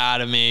took it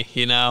out of me,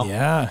 you know?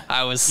 Yeah.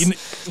 I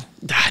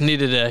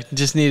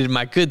needed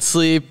my good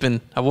sleep, and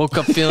I woke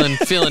up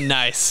feeling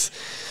nice.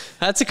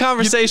 That's a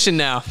conversation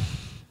now.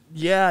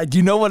 Yeah, do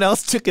you know what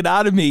else took it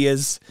out of me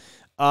is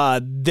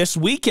this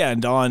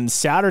weekend on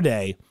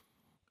Saturday,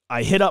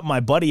 I hit up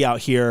my buddy out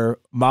here,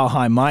 Mile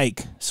High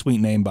Mike,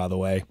 sweet name, by the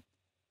way.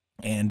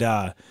 And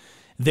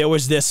there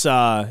was this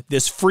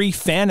free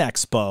fan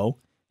expo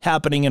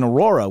happening in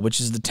Aurora, which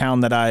is the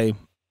town that I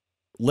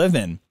live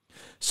in.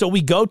 So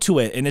we go to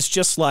it, and it's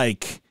just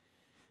like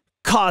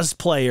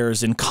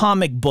cosplayers and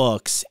comic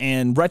books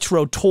and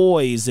retro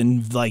toys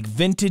and like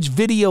vintage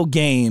video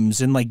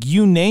games and like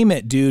you name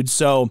it, dude.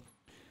 So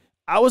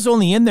I was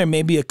only in there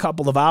maybe a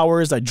couple of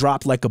hours. I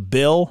dropped like a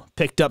bill,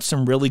 picked up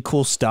some really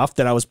cool stuff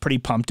that I was pretty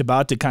pumped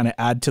about to kind of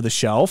add to the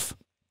shelf.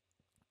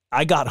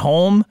 I got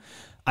home.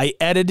 I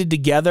edited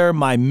together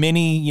my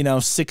mini,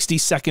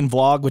 60-second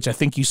vlog, which I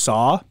think you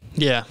saw.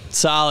 Yeah,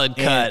 solid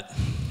cut.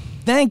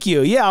 Thank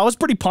you. Yeah, I was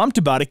pretty pumped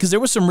about it because there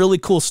was some really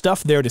cool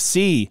stuff there to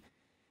see.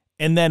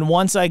 And then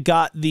once I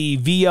got the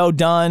VO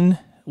done,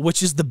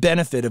 which is the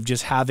benefit of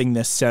just having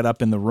this set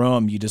up in the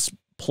room, you just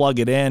plug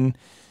it in.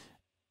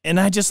 And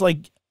I just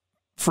like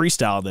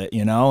freestyled it,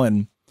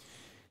 and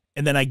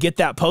then I get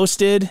that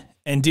posted,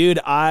 And dude,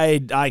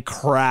 I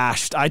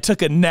crashed. I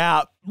took a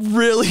nap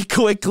really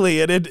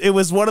quickly, and it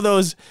was one of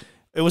those.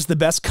 It was the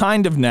best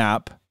kind of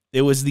nap.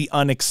 It was the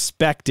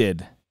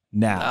unexpected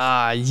nap.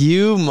 Ah,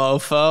 you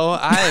mofo.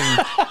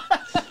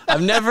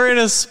 I'm never in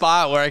a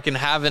spot where I can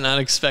have an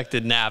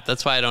unexpected nap.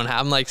 That's why I don't have.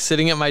 I'm like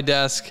sitting at my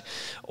desk,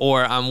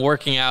 or I'm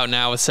working out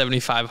now with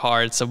 75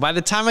 hard. So by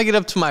the time I get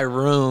up to my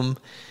room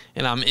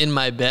and I'm in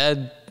my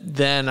bed,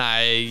 then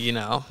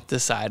I,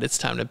 decide it's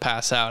time to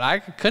pass out. I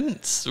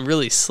couldn't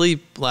really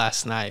sleep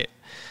last night.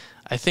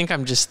 I think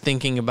I'm just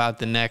thinking about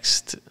the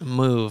next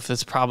move.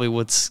 That's probably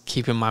what's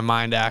keeping my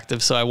mind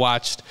active. So I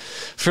watched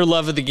For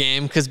Love of the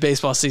Game because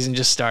baseball season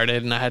just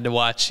started and I had to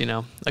watch,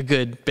 a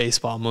good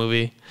baseball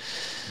movie.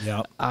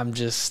 Yeah. I'm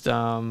just,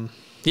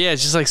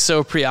 it's just like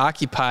so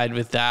preoccupied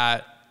with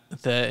that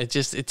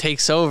it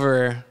takes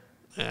over.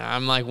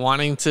 I'm like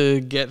wanting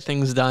to get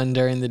things done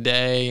during the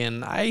day,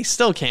 and I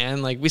still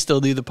can. Like we still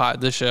do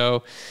the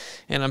show,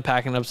 and I'm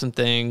packing up some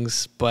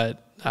things,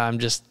 but I'm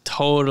just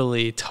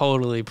totally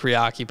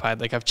preoccupied.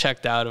 Like I've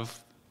checked out of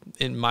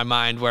in my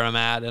mind where I'm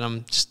at, and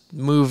I'm just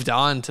moved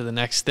on to the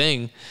next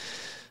thing.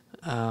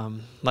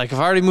 Like I've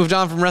already moved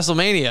on from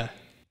WrestleMania.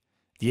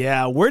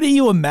 Yeah, where do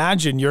you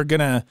imagine you're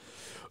gonna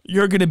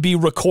be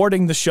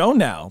recording the show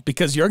now?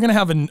 Because you're gonna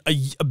have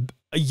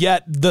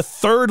yet the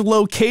third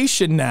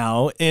location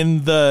now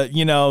in the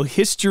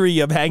history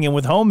of Hanging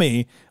with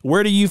Homie.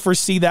 Where do you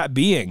foresee that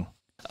being?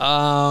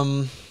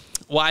 Well,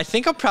 I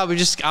think I'm gonna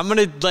I'm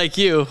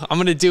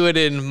gonna do it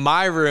in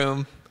my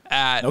room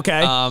at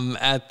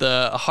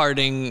the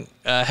Harding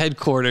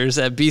headquarters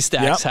at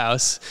B-Stack's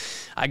house.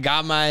 I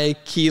got my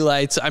key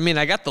lights. I mean,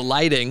 I got the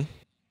lighting,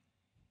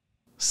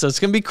 so it's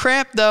gonna be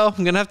cramped though.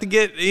 I'm gonna have to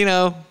get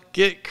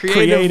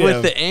creative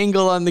with the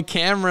angle on the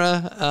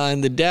camera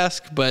and the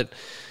desk, but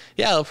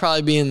yeah, it'll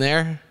probably be in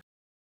there.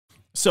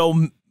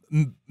 So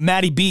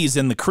Matty B's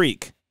in the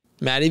creek.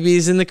 Matty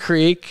B's in the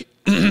creek,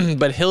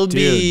 but he'll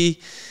be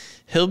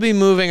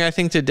moving, I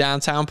think, to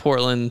downtown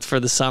Portland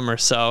for the summer.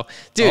 So,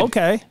 dude,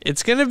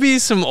 it's gonna be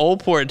some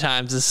Old Port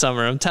times this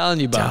summer. I'm telling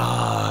you,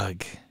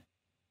 dog.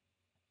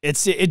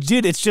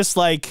 Dude. It's just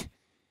like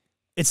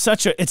it's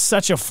such a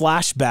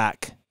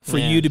flashback for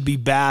you to be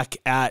back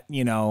at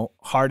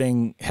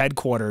Harding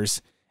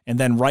headquarters, and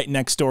then right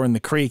next door in the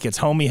creek, it's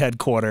Homie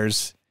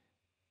headquarters.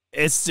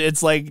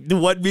 It's like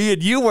what me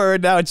and you were.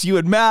 Now it's you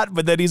and Matt,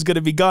 but then he's going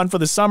to be gone for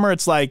the summer.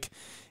 It's like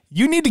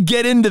you need to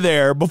get into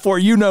there before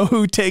you know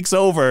who takes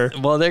over.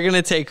 Well, they're going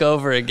to take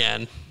over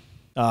again.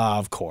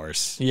 Of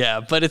course. Yeah,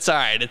 but it's all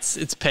right.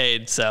 It's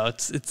paid, so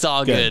it's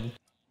all good.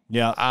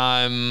 Yeah.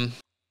 I'm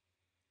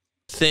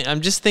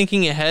just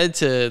thinking ahead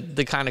to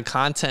the kind of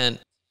content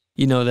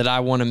that I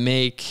want to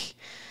make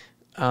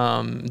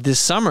this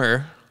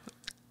summer,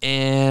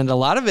 and a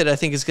lot of it I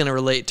think is going to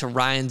relate to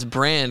Ryan's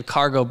brand,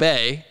 Cargo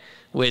Bay,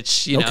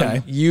 which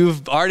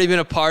you've already been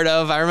a part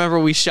of. I remember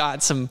we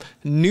shot some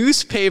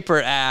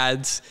newspaper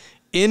ads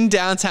in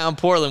downtown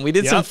Portland. We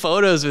did some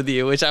photos with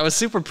you, which I was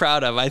super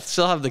proud of. I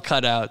still have the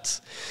cutouts.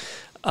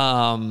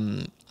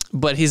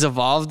 But he's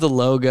evolved the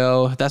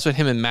logo. That's what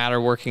him and Matt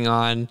are working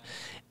on.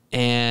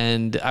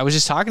 And I was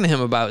just talking to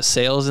him about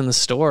sales in the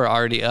store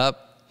already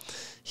up.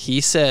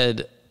 He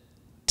said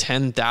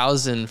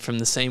 10,000 from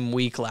the same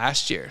week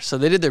last year. So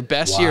they did their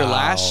best year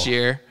last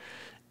year,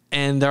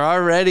 and they're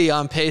already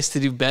on pace to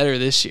do better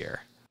this year.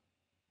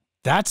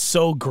 That's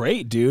so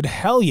great, dude.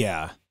 Hell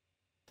yeah.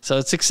 So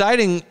it's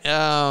exciting.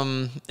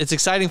 It's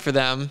exciting for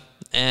them.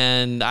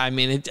 And I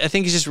mean, I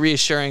think it's just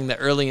reassuring that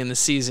early in the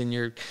season,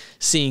 you're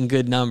seeing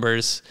good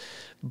numbers.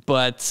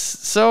 But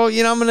so,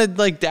 I'm going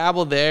to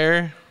dabble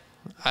there.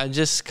 I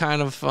just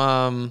kind of,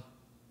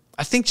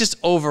 I think just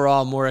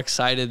overall more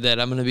excited that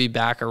I'm going to be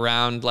back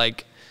around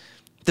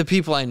the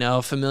people I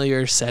know,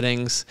 familiar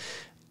settings.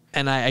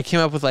 And I came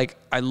up with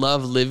I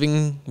love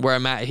living where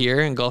I'm at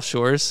here in Gulf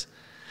Shores.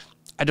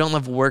 I don't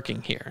love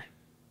working here.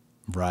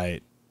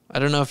 Right. I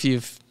don't know if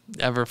you've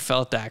ever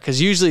felt that,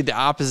 because usually the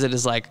opposite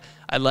is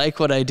I like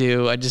what I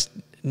do. I just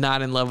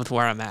not in love with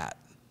where I'm at.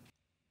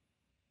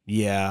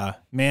 Yeah,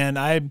 man,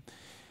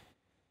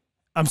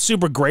 I'm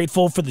super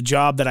grateful for the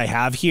job that I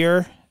have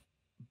here,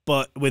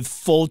 but with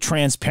full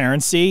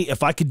transparency,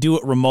 if I could do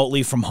it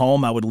remotely from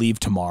home, I would leave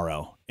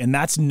tomorrow. And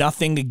that's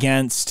nothing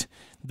against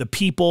the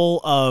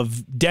people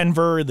of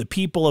Denver, the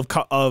people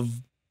of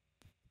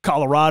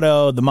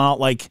Colorado, the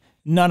Mount,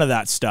 none of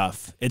that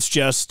stuff. It's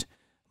just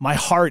my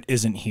heart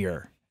isn't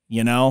here,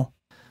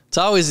 It's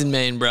always in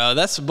Maine, bro.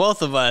 That's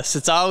both of us.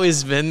 It's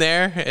always been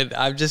there. And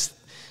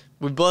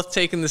we've both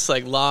taken this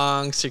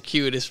long,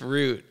 circuitous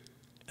route.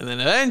 And then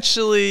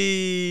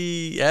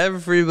eventually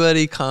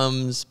everybody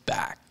comes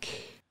back.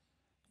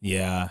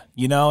 Yeah.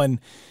 And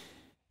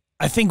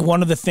I think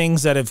one of the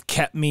things that have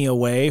kept me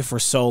away for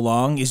so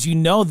long is,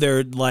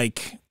 they're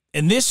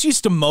and this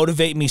used to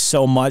motivate me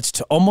so much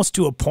to almost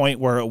to a point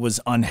where it was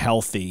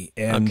unhealthy.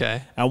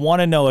 And I want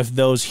to know if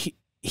those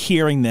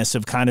hearing this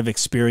have kind of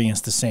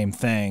experienced the same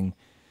thing.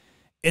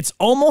 It's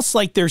almost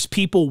like there's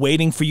people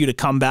waiting for you to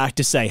come back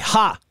to say,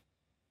 ha,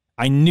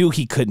 I knew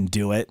he couldn't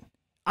do it.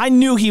 I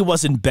knew he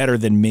wasn't better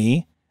than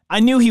me. I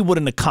knew he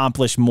wouldn't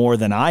accomplish more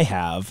than I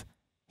have.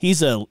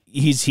 He's a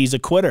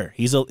quitter.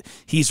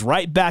 He's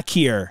right back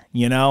here,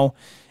 you know?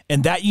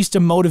 And that used to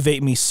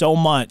motivate me so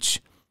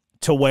much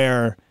to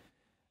where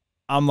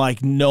I'm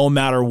like, no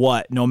matter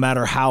what, no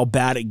matter how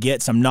bad it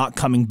gets, I'm not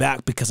coming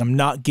back because I'm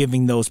not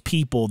giving those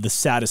people the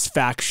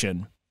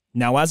satisfaction.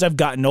 Now, as I've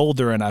gotten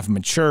older and I've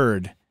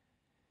matured,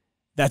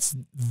 that's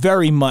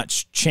very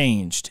much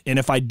changed. And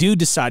if I do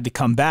decide to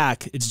come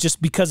back, it's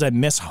just because I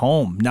miss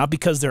home, not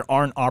because there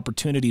aren't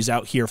opportunities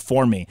out here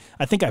for me.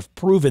 I think I've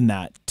proven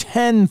that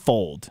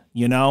tenfold,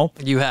 you know?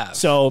 You have.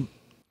 So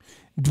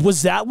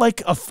was that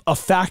like a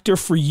factor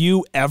for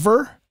you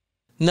ever?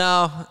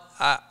 No,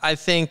 I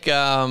think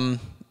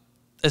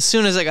as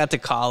soon as I got to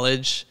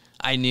college,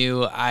 I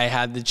knew I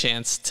had the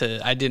chance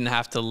I didn't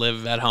have to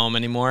live at home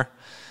anymore.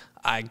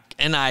 I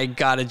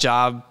got a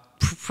job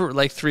for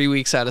like 3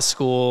 weeks out of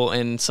school.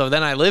 And so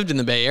then I lived in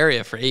the Bay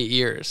Area for 8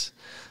 years.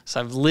 So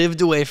I've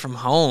lived away from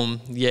home.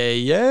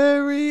 Yay,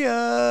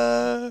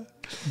 area.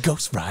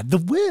 Ghost ride the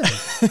wind.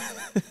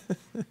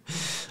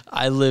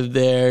 I lived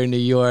there, New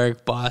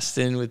York,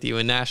 Boston with you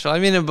in Nashville. I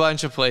mean, a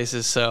bunch of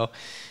places. So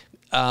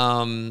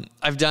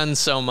I've done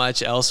so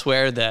much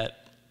elsewhere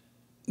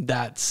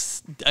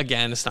that's,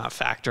 again, it's not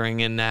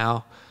factoring in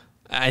now.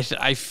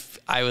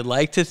 I would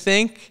like to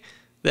think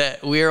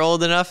that we're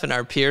old enough and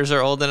our peers are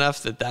old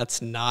enough that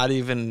that's not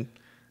even,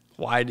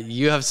 why do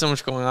you have so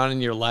much going on in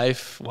your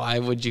life? Why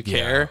would you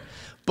care? Yeah.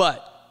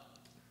 But,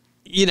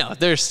 you know,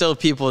 there's still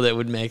people that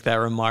would make that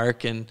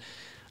remark, and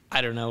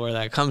I don't know where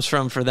that comes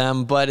from for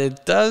them, but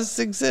it does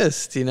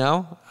exist, you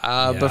know?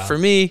 But for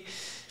me,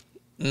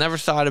 never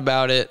thought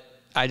about it.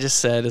 I just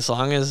said, as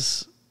long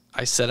as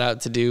I set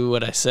out to do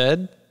what I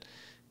said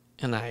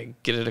and I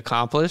get it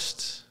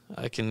accomplished,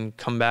 I can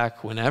come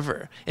back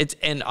whenever.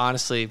 And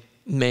honestly,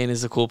 Maine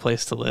is a cool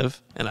place to live,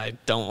 and I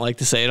don't like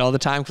to say it all the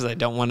time because I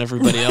don't want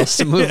everybody else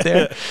to move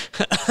there.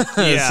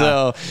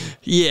 So,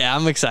 yeah,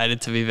 I'm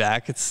excited to be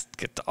back. It's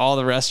got all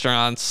the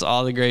restaurants,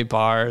 all the great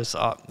bars.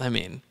 I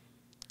mean,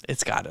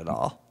 it's got it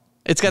all.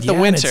 It's got the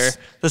winter.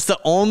 That's the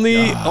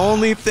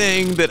only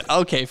thing that,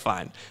 okay,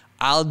 fine,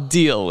 I'll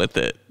deal with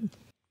it.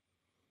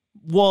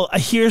 Well,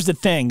 here's the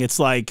thing. It's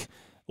like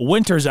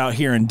winters out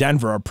here in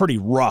Denver are pretty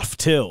rough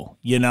too,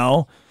 you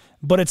know?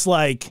 But it's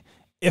like,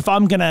 if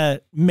I'm going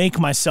to make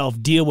myself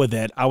deal with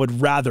it, I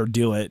would rather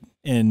do it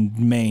in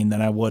Maine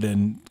than I would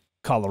in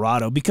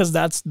Colorado because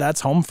that's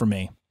home for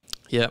me.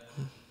 Yep.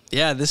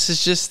 Yeah, this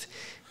is just,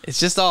 it's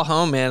just all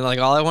home, man. Like,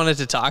 all I wanted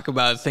to talk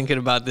about thinking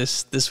about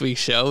this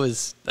week's show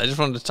is I just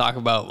wanted to talk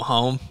about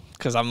home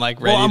because I'm like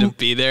ready to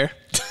be there.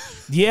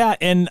 Yeah,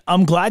 and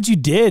I'm glad you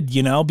did,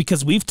 you know,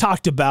 because we've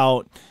talked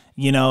about,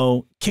 you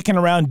know, kicking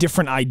around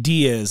different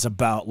ideas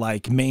about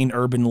like Maine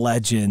urban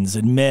legends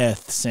and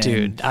myths. And,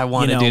 dude, I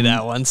want to do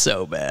that one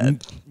so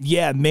bad.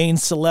 Yeah, Maine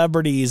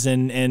celebrities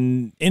and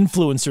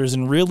influencers,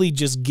 and really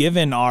just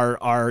giving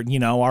our you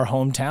know, our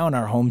hometown,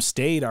 our home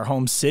state, our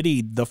home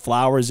city the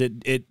flowers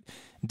it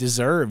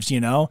deserves, you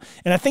know?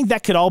 And I think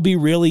that could all be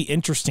really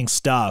interesting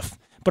stuff.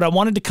 But I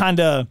wanted to kind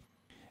of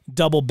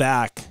double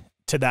back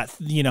to that,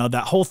 you know,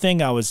 that whole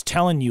thing I was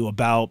telling you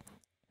about.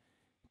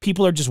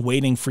 People are just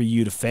waiting for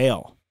you to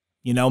fail.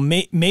 You know,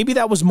 maybe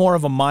that was more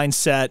of a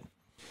mindset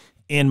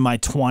in my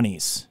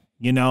 20s,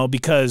 you know,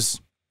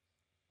 because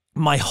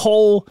I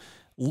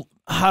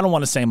don't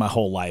want to say my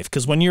whole life,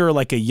 because when you're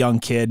like a young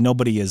kid,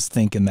 nobody is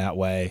thinking that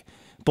way.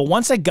 But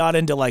once I got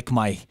into like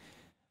my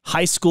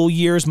high school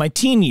years, my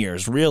teen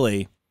years,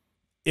 really,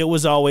 it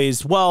was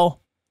always,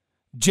 well,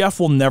 Jeff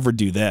will never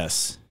do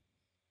this.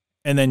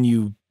 And then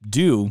you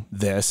do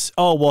this.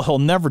 Oh, well, he'll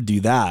never do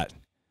that.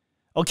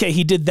 Okay,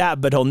 he did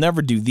that, but he'll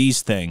never do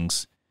these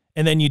things.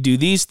 And then you do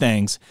these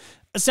things.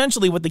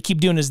 Essentially, what they keep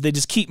doing is they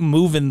just keep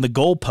moving the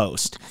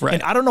goalpost. Right.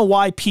 And I don't know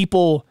why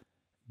people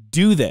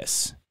do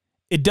this.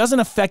 It doesn't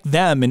affect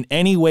them in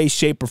any way,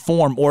 shape, or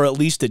form, or at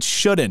least it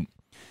shouldn't.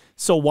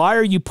 So why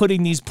are you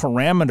putting these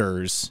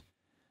parameters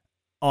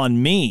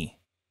on me?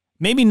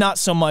 Maybe not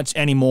so much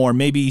anymore.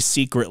 Maybe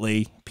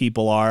secretly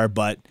people are,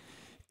 but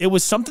it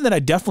was something that I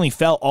definitely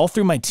felt all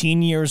through my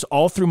teen years,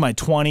 all through my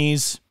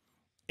 20s.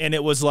 And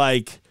it was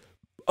like,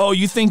 oh,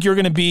 you think you're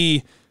going to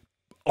be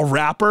a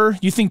rapper?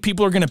 You think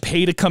people are going to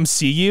pay to come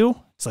see you?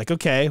 It's like,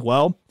 okay,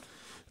 well,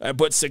 I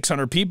put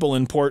 600 people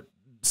in Port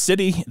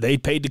City. They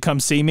paid to come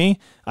see me.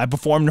 I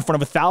performed in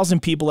front of 1,000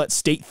 people at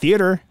State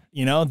Theater.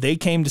 You know, they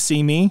came to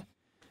see me.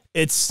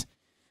 It's,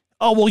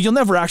 oh, well, you'll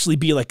never actually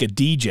be like a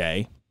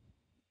DJ.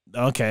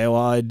 Okay, well,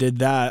 I did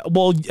that.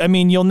 Well, I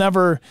mean, you'll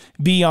never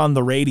be on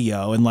the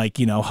radio and like,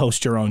 you know,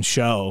 host your own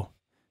show.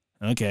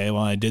 Okay,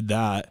 well, I did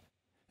that.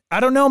 I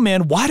don't know,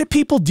 man. Why do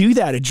people do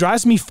that? It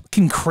drives me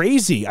fucking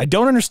crazy. I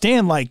don't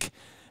understand. Like,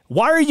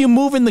 why are you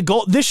moving the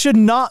goal? This should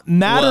not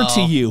matter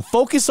to you.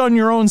 Focus on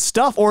your own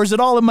stuff, or is it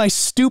all in my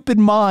stupid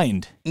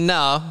mind?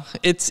 No,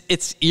 it's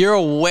you're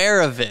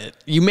aware of it.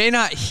 You may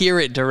not hear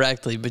it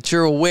directly, but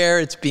you're aware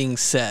it's being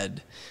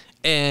said.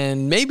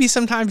 And maybe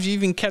sometimes you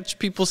even catch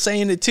people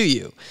saying it to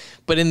you.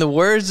 But in the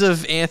words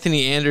of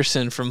Anthony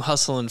Anderson from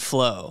Hustle and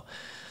Flow,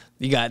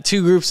 you got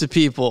two groups of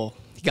people.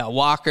 You got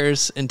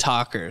walkers and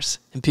talkers.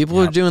 And people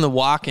who are doing the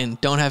walking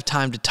don't have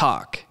time to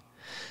talk.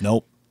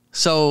 Nope.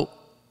 So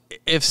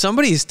if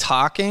somebody's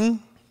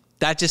talking,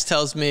 that just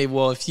tells me,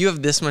 well, if you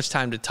have this much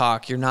time to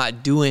talk, you're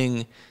not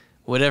doing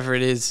whatever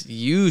it is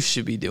you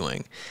should be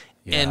doing.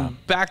 Yeah.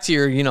 And back to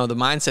your, the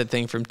mindset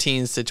thing from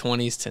teens to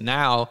 20s to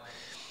now,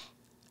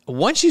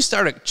 once you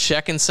start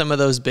checking some of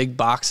those big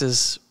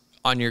boxes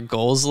on your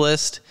goals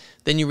list,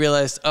 then you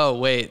realize, oh,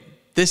 wait,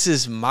 this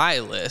is my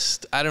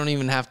list. I don't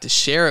even have to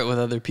share it with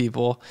other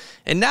people.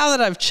 And now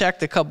that I've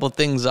checked a couple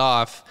things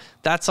off,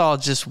 that's all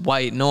just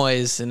white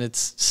noise, and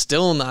it's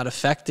still not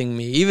affecting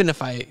me. Even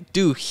if I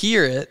do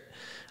hear it,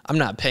 I'm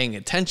not paying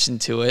attention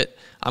to it.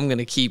 I'm going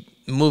to keep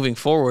moving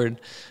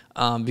forward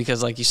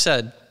because, like you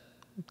said,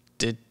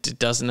 it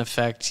doesn't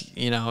affect,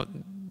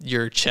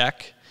 your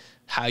check,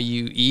 how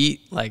you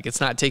eat. Like, it's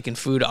not taking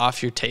food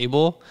off your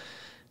table.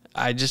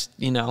 I just,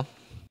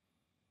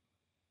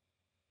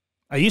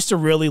 I used to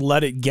really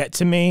let it get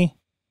to me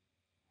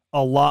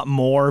a lot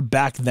more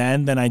back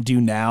then than I do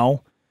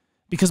now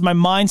because my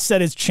mindset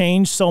has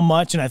changed so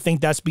much, and I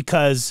think that's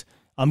because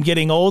I'm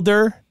getting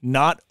older,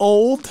 not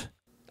old,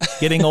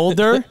 getting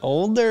older.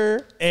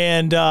 Older.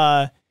 And,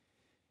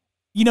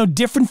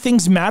 different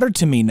things matter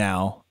to me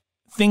now.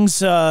 Things,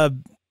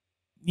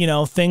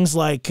 things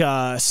like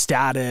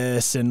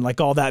status and like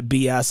all that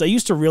BS. I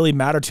used to really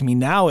matter to me.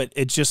 Now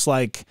it's just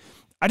like,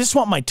 I just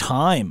want my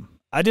time.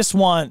 I just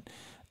want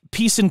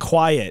peace and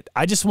quiet.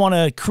 I just want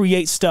to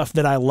create stuff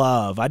that I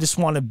love. I just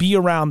want to be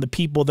around the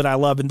people that I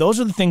love. And those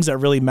are the things that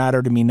really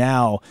matter to me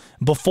now.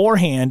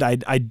 Beforehand,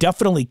 I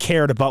definitely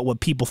cared about what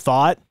people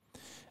thought.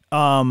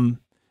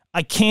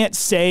 I can't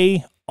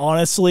say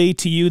honestly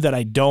to you that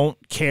I don't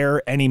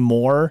care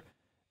anymore,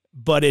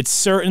 but it's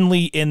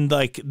certainly in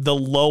like the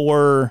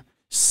lower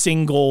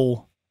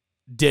single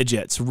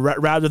digits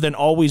rather than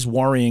always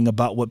worrying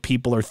about what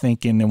people are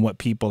thinking and what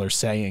people are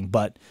saying.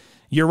 But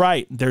you're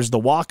right. There's the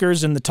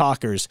walkers and the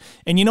talkers.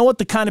 And you know what?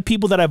 The kind of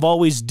people that I've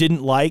always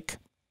didn't like,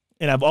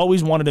 and I've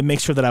always wanted to make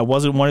sure that I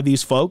wasn't one of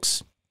these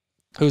folks.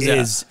 Who's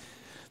that?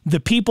 The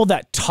people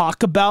that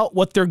talk about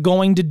what they're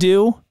going to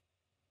do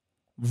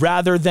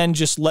rather than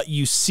just let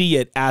you see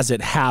it as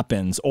it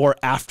happens or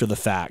after the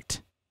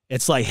fact.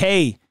 It's like,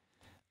 hey,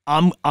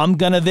 I'm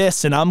gonna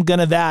this and I'm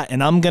gonna that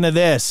and I'm gonna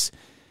this.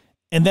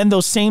 And then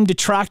those same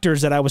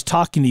detractors that I was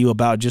talking to you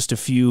about just a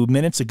few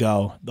minutes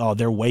ago, oh,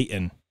 they're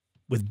waiting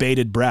with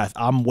bated breath.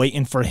 I'm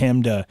waiting for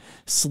him to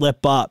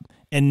slip up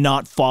and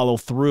not follow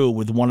through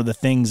with one of the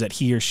things that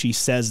he or she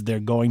says they're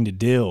going to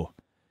do.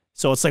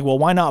 So it's like, well,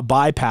 why not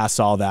bypass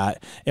all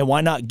that? And why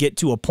not get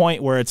to a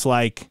point where it's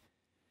like,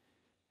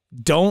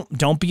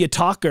 don't be a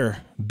talker,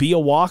 be a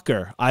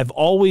walker. I've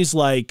always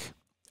like,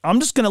 I'm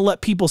just going to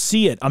let people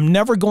see it. I'm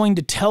never going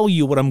to tell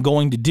you what I'm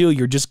going to do.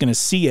 You're just going to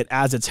see it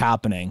as it's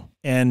happening.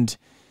 And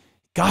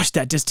gosh,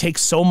 that just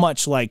takes so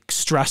much like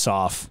stress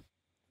off.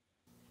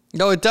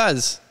 No, it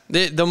does.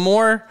 The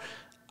more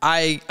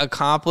I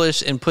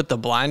accomplish and put the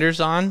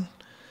blinders on,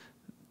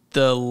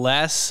 the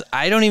less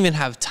I don't even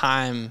have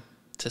time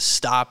to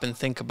stop and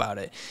think about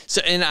it.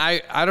 So, and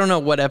I don't know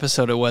what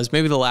episode it was,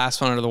 maybe the last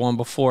one or the one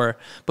before,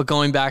 but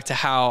going back to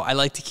how I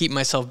like to keep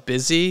myself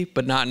busy,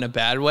 but not in a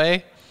bad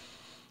way.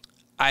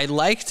 I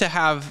like to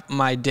have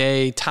my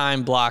day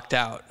time blocked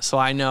out. So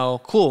I know,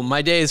 cool,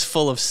 my day is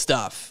full of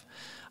stuff.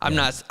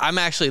 I'm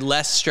actually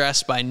less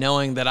stressed by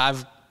knowing that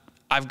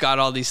I've got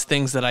all these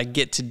things that I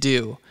get to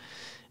do.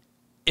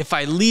 If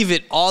I leave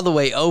it all the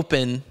way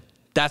open,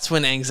 that's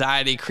when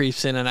anxiety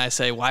creeps in and I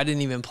say, well, I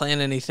didn't even plan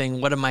anything.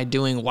 What am I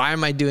doing? Why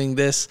am I doing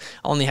this?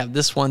 I only have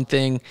this one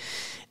thing.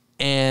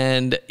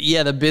 And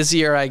yeah, the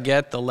busier I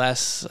get, the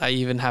less I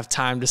even have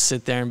time to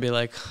sit there and be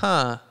like,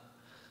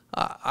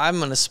 I'm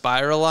going to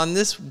spiral on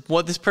this,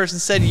 what this person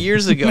said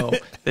years ago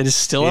that is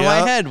still in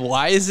my head.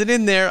 Why is it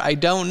in there? I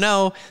don't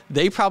know.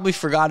 They probably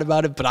forgot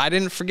about it, but I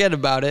didn't forget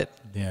about it.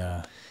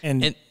 Yeah.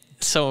 And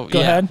so, go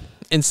ahead.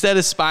 Instead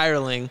of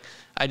spiraling,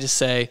 I just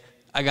say,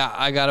 I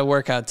got a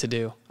workout to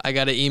do. I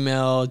got to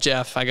email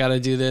Jeff. I got to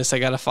do this. I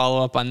got to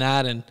follow up on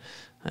that. And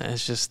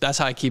it's just, that's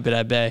how I keep it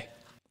at bay.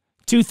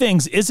 Two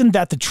things. Isn't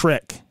that the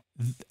trick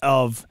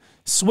of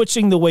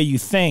switching the way you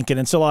think? And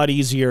it's a lot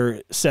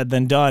easier said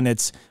than done.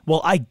 It's,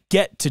 well, I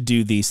get to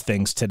do these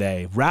things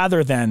today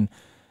rather than,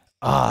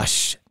 I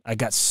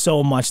got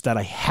so much that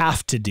I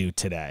have to do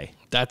today.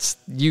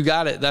 You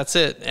got it. That's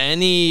it.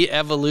 Any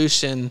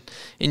evolution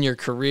in your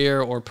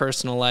career or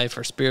personal life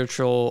or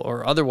spiritual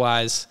or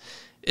otherwise,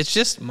 it's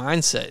just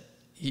mindset.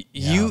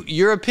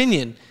 Your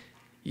opinion.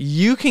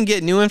 You can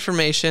get new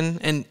information,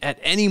 and at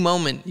any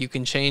moment you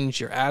can change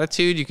your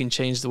attitude. You can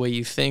change the way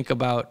you think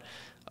about,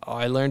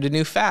 I learned a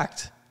new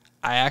fact.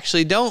 I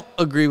actually don't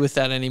agree with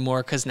that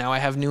anymore because now I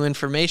have new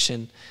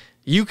information.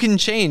 You can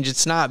change.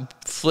 It's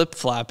not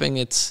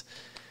flip-flopping.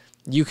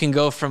 You can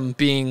go from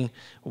being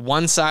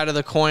one side of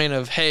the coin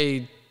of,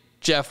 hey,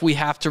 Jeff, we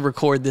have to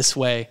record this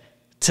way,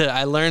 to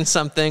I learned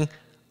something.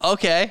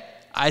 Okay,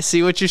 I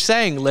see what you're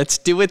saying. Let's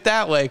do it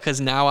that way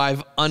because now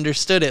I've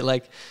understood it.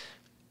 Like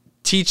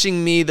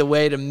teaching me the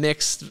way to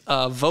mix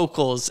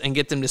vocals and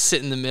get them to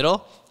sit in the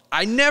middle.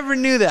 I never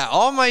knew that.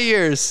 All my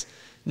years,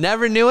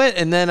 never knew it.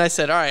 And then I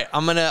said, all right,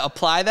 I'm going to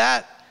apply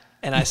that.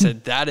 And I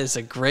said, that is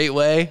a great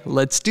way.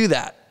 Let's do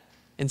that.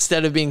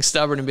 Instead of being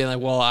stubborn and being like,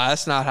 well,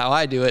 that's not how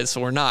I do it,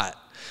 so we're not.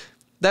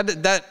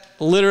 That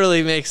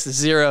literally makes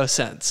zero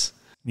sense.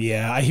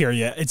 Yeah, I hear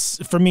you.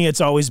 For me,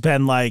 it's always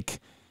been like,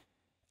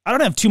 I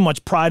don't have too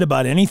much pride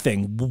about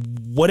anything.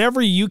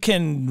 Whatever you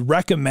can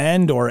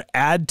recommend or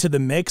add to the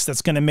mix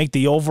that's going to make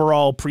the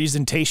overall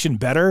presentation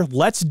better,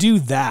 let's do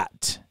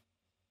that.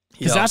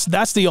 Because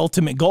that's the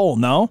ultimate goal,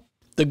 no?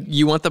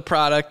 You want the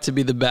product to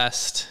be the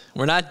best.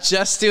 We're not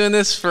just doing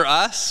this for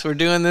us. We're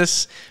doing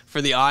this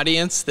for the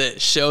audience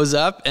that shows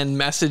up and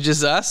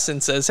messages us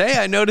and says, hey,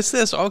 I noticed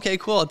this. Okay,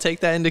 cool. I'll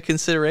take that into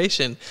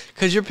consideration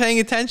because you're paying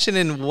attention,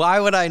 and why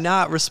would I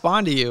not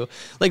respond to you?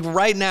 Like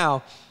right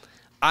now,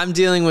 I'm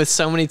dealing with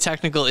so many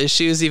technical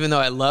issues, even though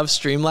I love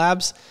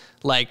Streamlabs.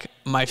 Like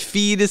my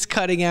feed is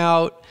cutting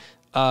out.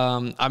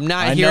 I'm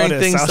not hearing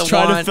things. I was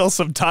trying to fill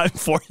some time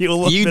for you a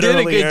little bit You did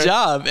earlier. a good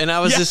job. And I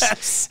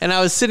was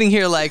I was sitting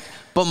here like,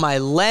 but my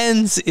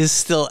lens is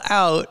still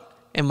out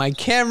and my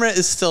camera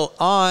is still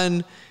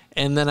on.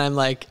 And then I'm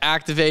like,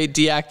 activate,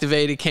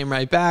 deactivate. It came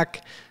right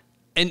back.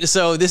 And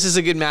so this is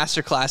a good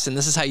masterclass, and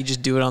this is how you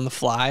just do it on the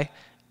fly.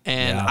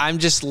 And I'm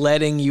just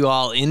letting you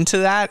all into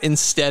that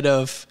instead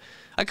of,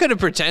 I could have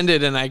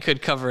pretended and I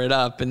could cover it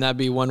up, and that'd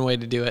be one way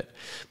to do it.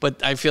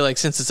 But I feel like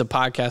since it's a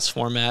podcast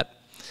format,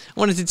 I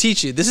wanted to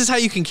teach you. This is how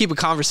you can keep a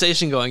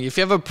conversation going. If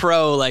you have a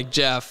pro like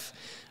Jeff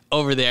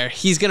over there,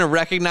 he's going to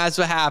recognize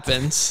what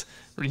happens.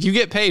 You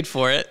get paid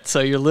for it, so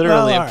you're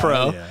literally a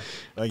pro. Right, yeah.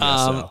 I guess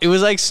so. It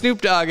was like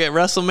Snoop Dogg at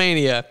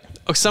WrestleMania.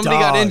 Oh, somebody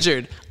got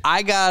injured.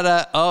 I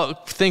gotta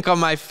think on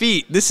my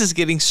feet. This is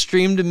getting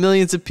streamed to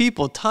millions of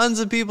people. Tons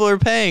of people are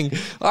paying.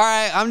 All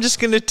right, I'm just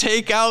gonna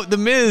take out The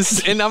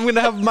Miz, and I'm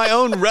gonna have my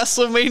own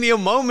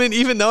WrestleMania moment,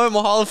 even though I'm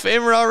a Hall of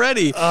Famer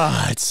already.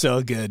 It's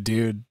so good,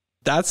 dude.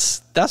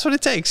 That's what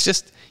it takes.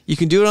 Just you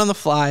can do it on the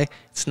fly.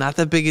 It's not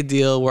that big a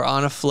deal. We're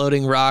on a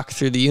floating rock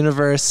through the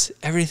universe.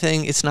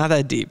 Everything. It's not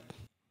that deep.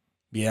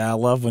 Yeah, I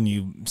love when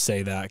you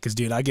say that because,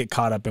 dude, I get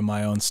caught up in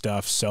my own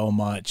stuff so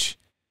much.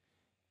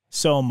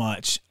 So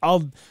much. I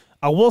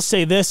will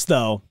say this,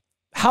 though.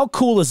 How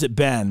cool has it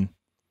been?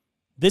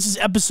 This is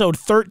episode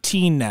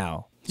 13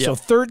 now. Yep. So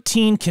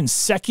 13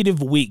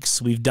 consecutive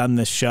weeks we've done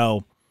this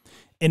show.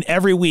 And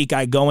every week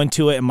I go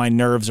into it and my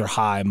nerves are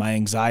high. My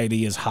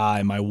anxiety is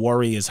high. My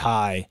worry is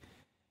high.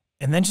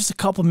 And then just a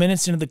couple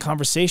minutes into the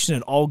conversation,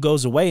 it all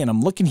goes away. And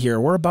I'm looking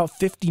here. We're about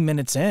 50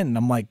 minutes in. And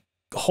I'm like,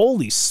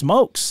 holy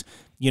smokes.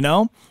 You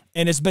know,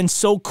 and it's been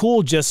so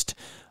cool, just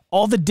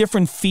all the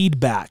different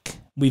feedback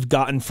we've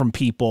gotten from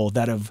people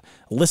that have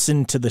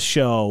listened to the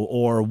show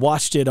or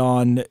watched it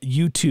on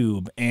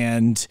YouTube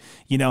and,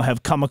 you know,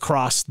 have come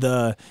across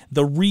the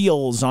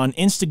reels on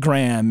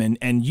Instagram,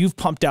 and you've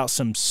pumped out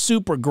some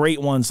super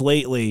great ones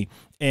lately.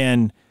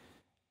 And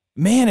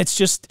man, it's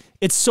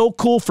so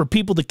cool for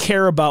people to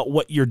care about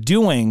what you're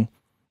doing,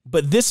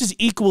 but this is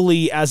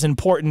equally as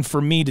important for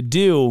me to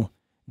do,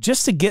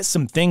 just to get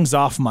some things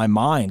off my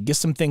mind, get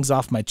some things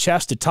off my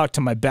chest to talk to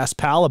my best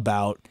pal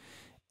about,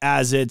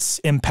 as it's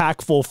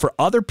impactful for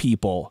other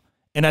people.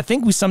 And I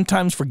think we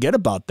sometimes forget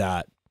about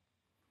that.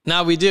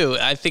 No, we do.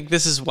 I think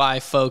this is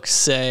why folks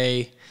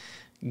say,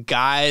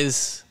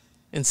 guys,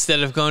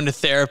 instead of going to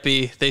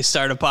therapy, they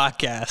start a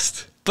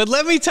podcast. But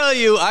let me tell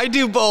you, I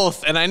do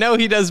both, and I know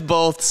he does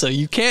both, so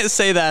you can't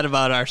say that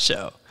about our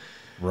show.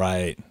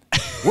 Right.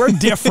 We're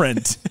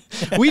different.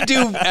 we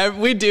do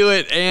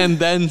it and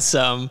then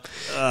some.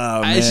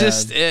 Oh, man.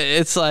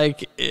 It's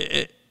like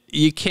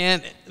you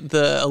can't,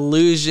 the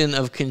illusion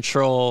of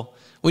control.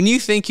 When you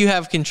think you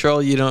have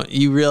control,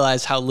 you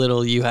realize how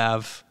little you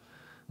have.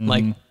 Mm-hmm.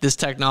 Like, this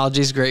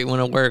technology is great when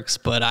it works,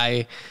 but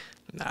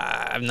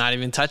I'm not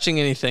even touching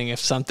anything. If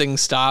something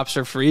stops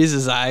or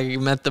freezes,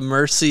 I'm at the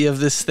mercy of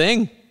this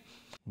thing.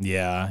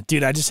 Yeah,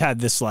 dude, I just had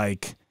this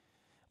like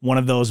one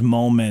of those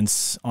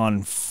moments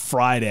on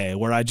Friday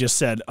where I just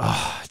said,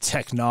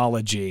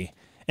 technology.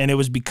 And it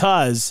was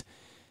because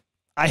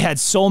I had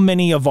so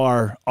many of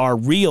our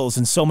reels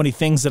and so many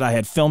things that I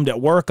had filmed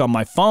at work on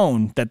my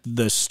phone that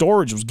the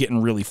storage was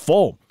getting really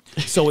full.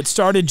 So it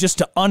started just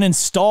to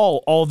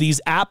uninstall all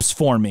these apps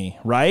for me,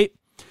 right?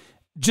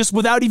 Just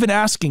without even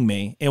asking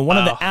me. And one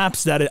of the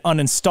apps that it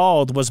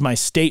uninstalled was my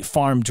State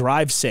Farm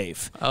Drive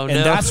Safe. Oh,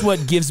 and that's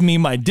what gives me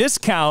my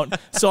discount,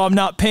 so I'm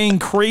not paying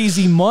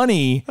crazy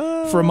money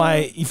for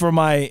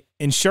my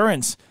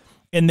insurance.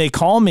 And they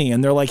call me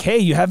and they're like, hey,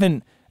 you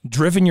haven't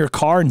driven your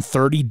car in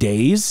 30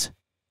 days?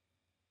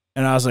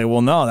 And I was like,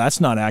 well, no, that's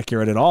not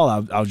accurate at all.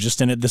 I was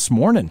just in it this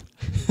morning.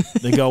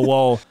 They go,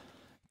 well,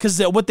 because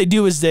what they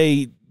do is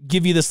they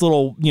give you this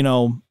little,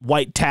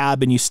 white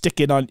tab and you stick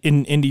it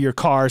into your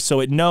car so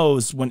it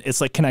knows when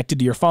it's like connected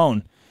to your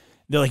phone.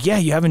 They're like, yeah,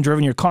 you haven't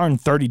driven your car in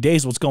 30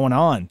 days. What's going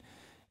on?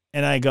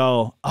 And I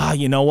go,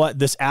 you know what?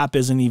 This app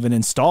isn't even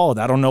installed.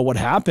 I don't know what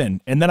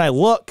happened. And then I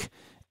look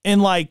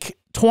and like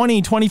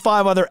 20,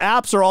 25 other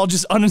apps are all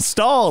just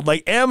uninstalled,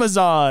 like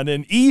Amazon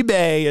and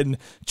eBay and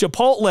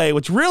Chipotle,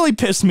 which really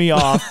pissed me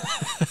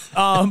off.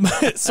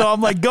 So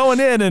I'm like going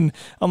in and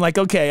I'm like,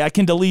 okay, I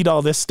can delete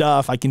all this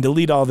stuff. I can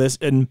delete all this.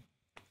 And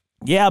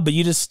yeah, but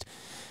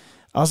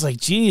I was like,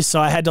 geez. So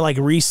I had to like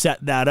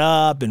reset that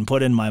up and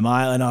put in my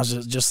mile. And I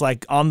was just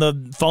like on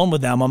the phone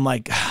with them. I'm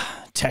like,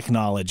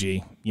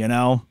 technology, you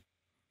know?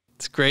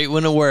 It's great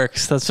when it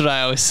works. That's what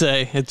I always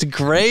say. It's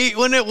great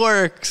when it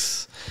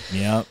works.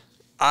 Yeah.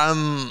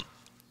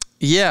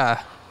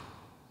 Yeah.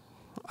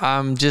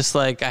 I'm just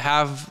like, I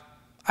have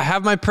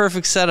my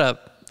perfect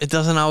setup. It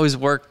doesn't always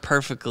work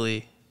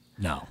perfectly.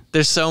 No.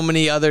 There's so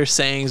many other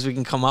sayings we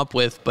can come up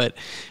with, but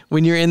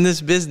when you're in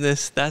this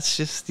business, that's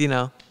just,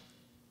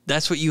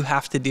 that's what you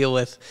have to deal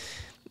with.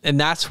 And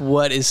that's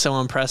what is so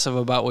impressive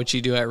about what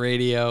you do at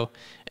radio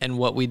and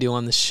what we do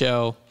on the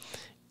show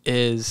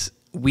is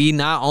we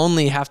not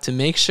only have to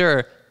make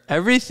sure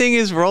everything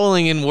is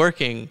rolling and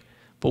working,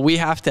 but we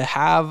have to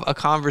have a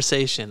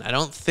conversation. I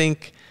don't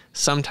think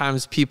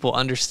sometimes people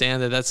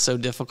understand that that's so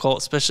difficult,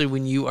 especially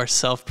when you are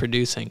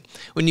self-producing.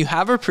 When you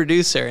have a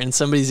producer and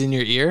somebody's in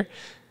your ear,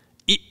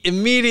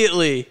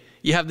 immediately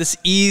you have this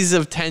ease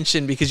of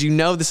tension because you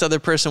know this other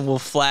person will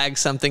flag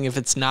something if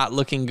it's not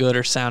looking good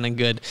or sounding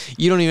good.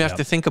 You don't even have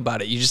to think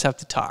about it. You just have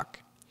to talk.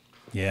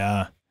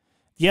 Yeah.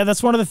 Yeah,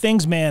 that's one of the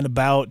things, man,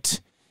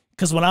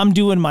 because when I'm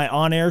doing my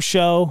on-air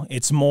show,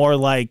 it's more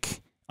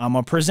like I'm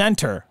a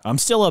presenter. I'm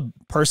still a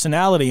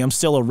personality. I'm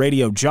still a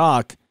radio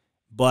jock,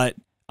 but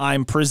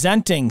I'm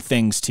presenting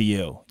things to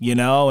you,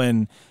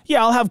 and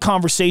yeah, I'll have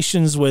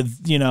conversations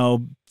with,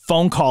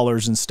 phone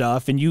callers and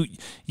stuff. And you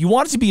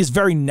want it to be as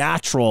very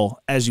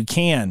natural as you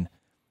can.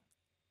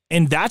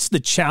 And that's the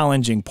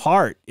challenging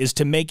part, is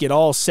to make it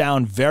all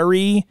sound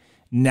very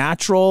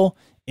natural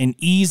and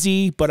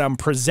easy, but I'm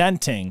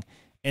presenting.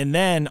 And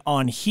then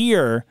on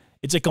here,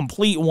 it's a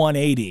complete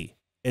 180.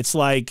 It's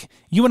like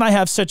you and I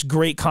have such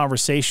great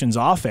conversations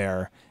off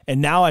air.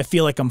 And now I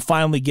feel like I'm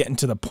finally getting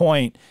to the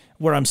point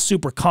where I'm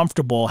super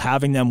comfortable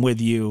having them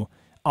with you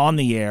on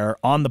the air,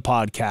 on the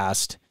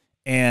podcast.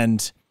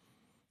 And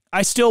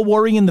I still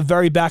worry in the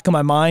very back of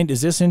my mind, is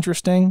this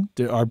interesting?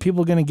 Are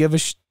people going to give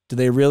do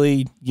they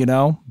really,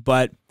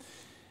 But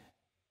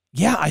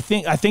yeah, I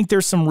think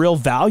there's some real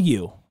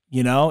value,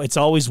 It's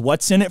always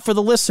what's in it for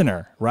the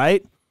listener,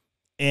 right?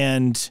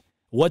 And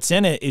what's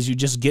in it is you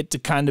just get to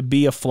kind of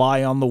be a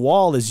fly on the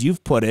wall, as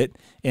you've put it,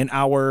 in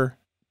our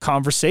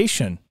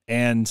conversation.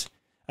 And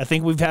I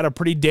think we've had a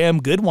pretty damn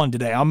good one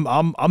today.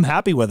 I'm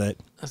happy with it.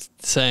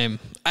 Same.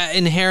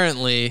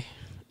 Inherently,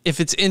 if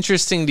it's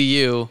interesting to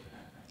you,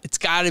 it's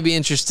got to be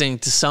interesting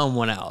to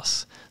someone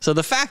else. So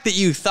the fact that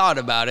you thought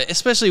about it,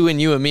 especially when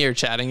you and me are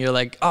chatting, you're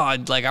like, oh, I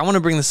want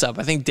to bring this up.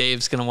 I think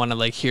Dave's going to want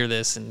to hear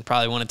this and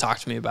probably want to talk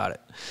to me about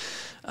it.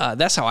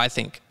 That's how I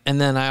think. And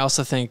then I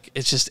also think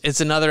it's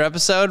another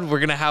episode. We're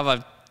going to have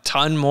a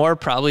ton more,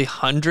 probably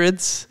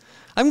hundreds.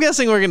 I'm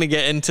guessing we're going to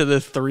get into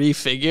the 3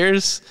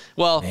 figures.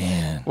 Well,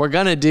 man, we're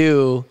going to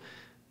do,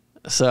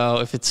 so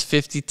if it's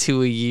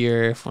 52 a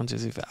year, 1, 2,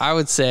 3, 5, I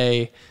would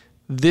say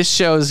this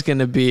show is going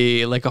to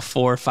be like a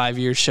 4 or 5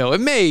 year show.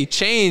 It may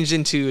change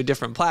into a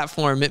different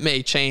platform. It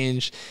may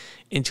change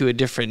into a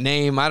different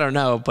name. I don't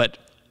know. But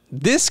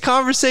this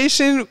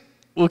conversation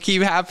will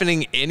keep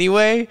happening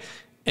anyway.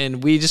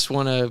 And we just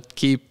want to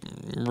keep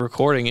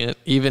recording it,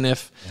 even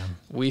if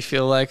we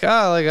feel like,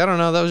 I don't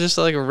know, that was just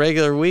like a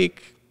regular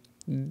week.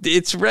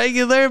 It's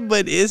regular,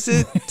 but is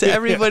it to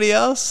everybody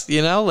else?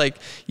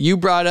 You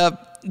brought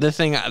up the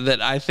thing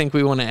that I think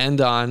we want to end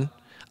on.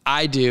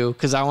 I do,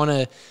 because I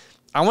want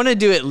to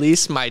do at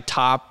least my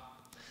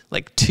top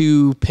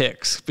 2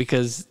 picks,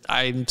 because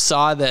I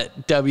saw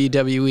that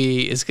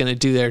WWE is going to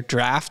do their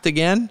draft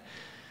again.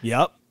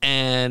 Yep.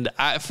 And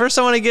first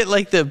I want to get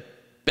the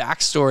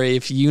backstory,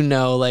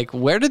 if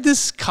where did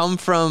this come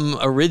from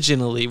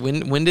originally?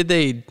 When did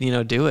they,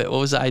 do it? What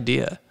was the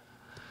idea?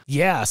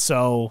 Yeah,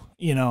 so,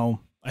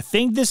 I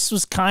think this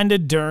was kind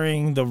of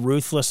during the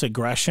Ruthless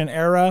Aggression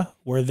era,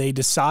 where they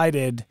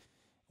decided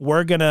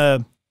we're going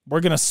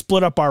to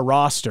split up our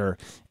roster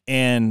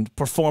and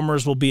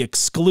performers will be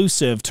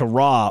exclusive to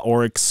Raw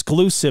or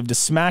exclusive to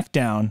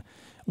SmackDown,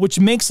 which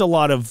makes a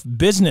lot of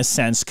business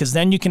sense, because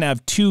then you can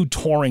have 2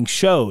 touring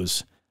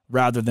shows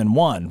rather than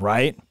 1,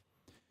 right?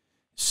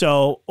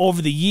 So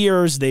over the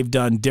years, they've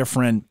done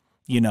different,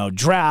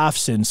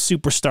 drafts and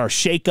superstar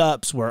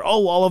shakeups where,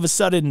 all of a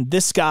sudden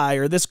this guy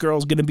or this girl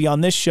is going to be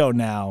on this show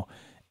now.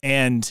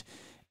 And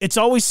it's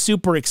always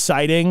super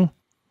exciting.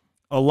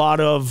 A lot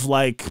of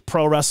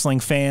pro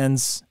wrestling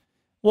fans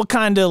will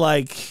kind of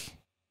I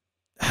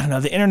don't know,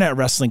 the internet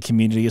wrestling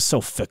community is so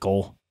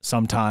fickle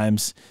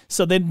sometimes.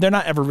 So they're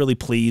not ever really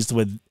pleased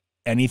with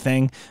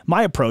anything.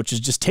 My approach is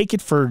just take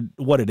it for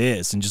what it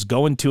is and just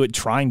go into it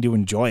trying to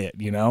enjoy it,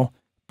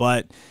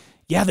 But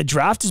yeah, the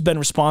draft has been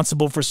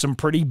responsible for some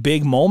pretty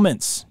big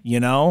moments,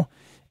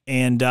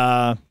 and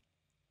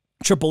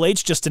Triple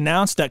H just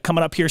announced that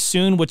coming up here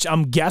soon, which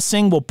I'm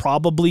guessing will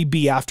probably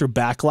be after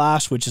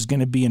Backlash, which is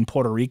going to be in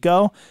Puerto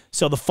Rico.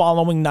 So the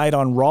following night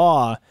on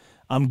Raw,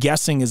 I'm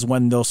guessing, is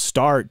when they'll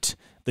start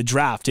the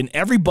draft, and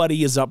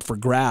everybody is up for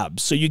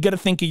grabs. So you got to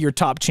think of your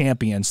top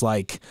champions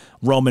like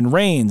Roman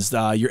Reigns,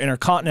 your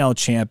Intercontinental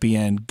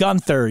Champion,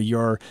 Gunther,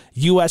 your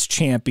U.S.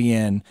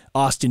 Champion,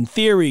 Austin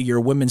Theory, your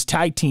Women's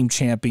Tag Team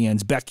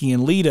Champions, Becky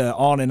and Lita,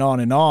 on and on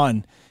and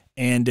on.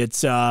 And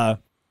it's kind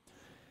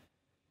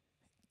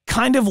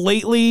of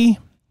lately,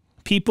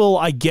 people,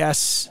 I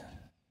guess,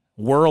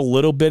 were a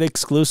little bit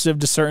exclusive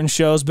to certain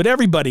shows, but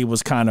everybody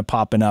was kind of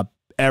popping up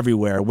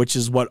everywhere, which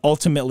is what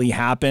ultimately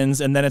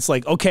happens. And then it's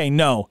like, okay,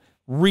 no,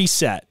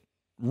 reset,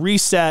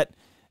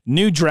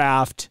 new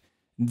draft,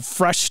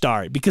 fresh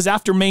start, because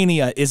after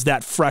Mania is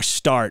that fresh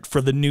start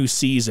for the new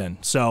season.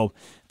 So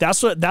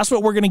that's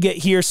what we're going to get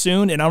here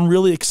soon. And I'm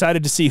really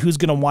excited to see who's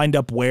going to wind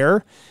up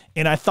where.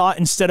 And I thought,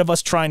 instead of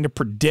us trying to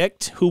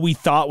predict who we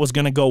thought was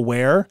going to go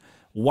where,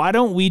 why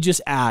don't we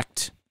just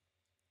act?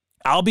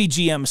 I'll be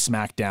GM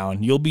SmackDown,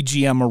 you'll be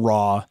GM of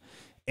Raw,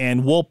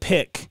 and we'll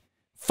pick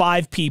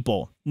 5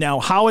 people. Now,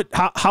 how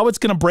it's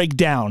going to break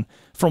down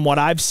from what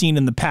I've seen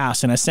in the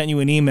past, and I sent you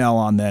an email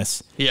on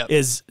this,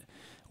 is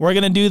we're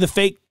going to do the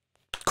fake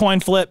coin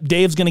flip.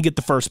 Dave's going to get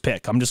the first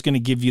pick. I'm just going to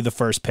give you the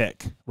first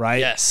pick,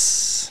 right?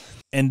 Yes.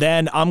 And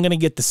then I'm going to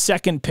get the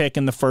second pick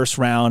in the first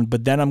round,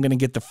 but then I'm going to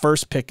get the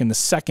first pick in the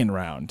second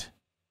round.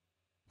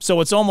 So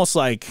it's almost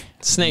like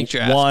snake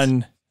draft.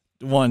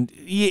 One,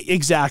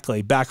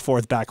 exactly, back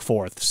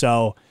forth.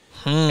 So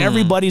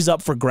everybody's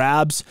up for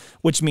grabs,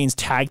 which means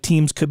tag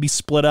teams could be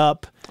split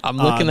up. I'm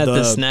looking at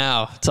this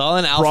now. It's all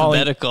in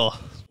alphabetical.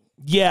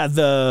 Yeah,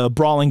 the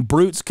Brawling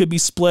Brutes could be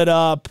split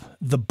up.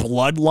 The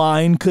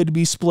Bloodline could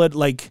be split.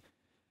 Like,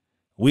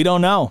 we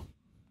don't know.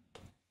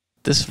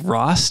 This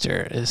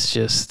roster is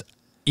just,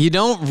 you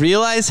don't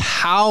realize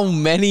how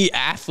many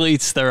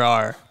athletes there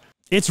are.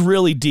 It's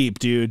really deep,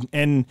 dude.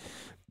 And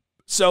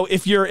so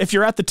if you're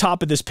at the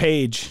top of this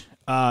page,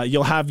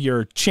 you'll have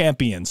your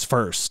champions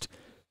first.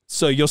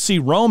 So you'll see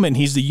Roman,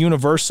 he's the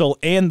Universal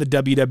and the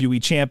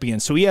WWE champion.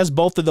 So he has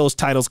both of those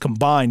titles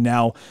combined.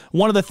 Now,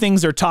 one of the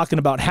things they're talking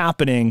about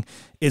happening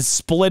is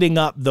splitting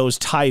up those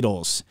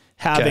titles,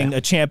 having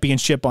a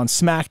championship on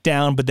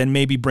SmackDown, but then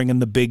maybe bringing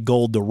the big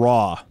gold to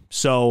Raw.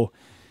 So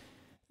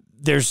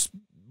there's,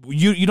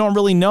 you don't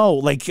really know,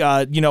 like,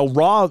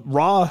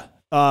 Raw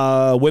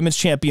women's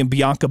champion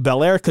Bianca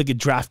Belair could get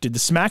drafted to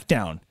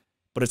SmackDown,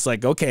 but it's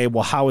like, okay,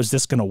 well, how is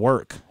this going to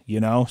work?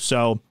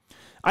 So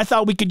I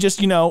thought we could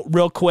just,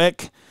 real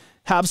quick,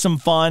 have some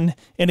fun.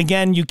 And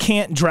again, you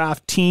can't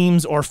draft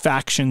teams or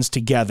factions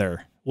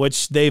together,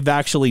 which they've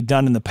actually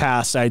done in the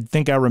past. I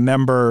think I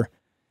remember,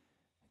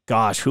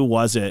 gosh, who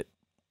was it?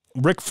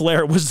 Ric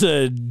Flair was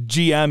the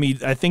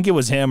GM. I think it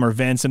was him or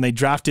Vince, and they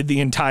drafted the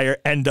entire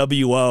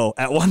NWO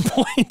at one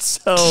point.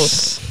 So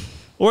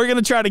we're going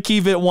to try to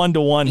keep it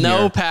 1-to-1 here.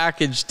 No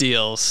package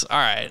deals. All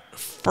right.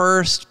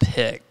 First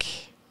pick.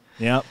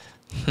 Yep.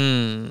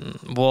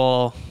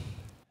 Well,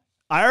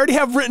 I already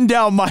have written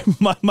down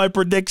my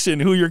prediction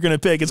who you're going to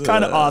pick. It's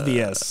kind of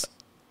obvious.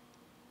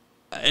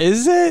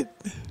 Is it?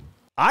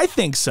 I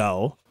think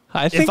so.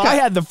 If I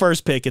had the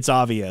first pick, it's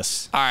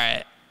obvious. All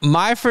right.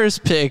 My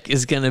first pick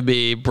is going to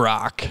be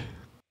Brock.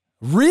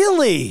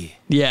 Really?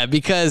 Yeah,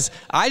 because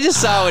I just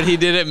saw what he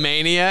did at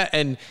Mania,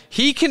 and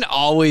he can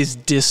always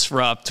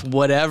disrupt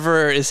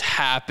whatever is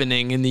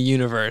happening in the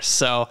universe.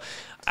 So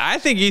I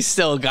think he's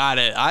still got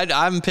it.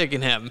 I'm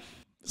picking him.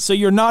 So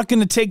you're not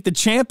going to take the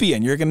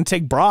champion. You're going to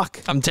take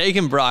Brock. I'm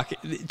taking Brock.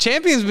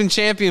 Champion's been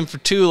champion for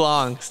too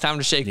long. It's time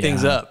to shake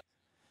things up.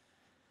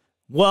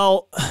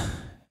 Well,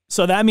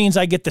 so that means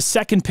I get the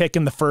second pick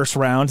in the first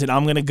round, and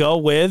I'm going to go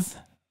with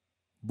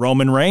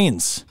Roman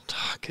Reigns.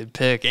 Oh, good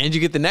pick. And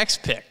you get the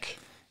next pick.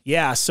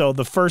 Yeah, so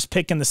the first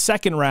pick in the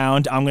second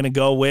round, I'm going to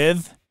go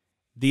with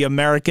the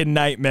American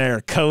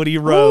Nightmare, Cody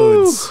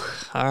Rhodes. Woo.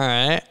 All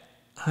right.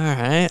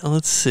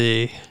 Let's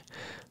see.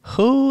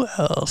 Who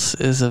else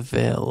is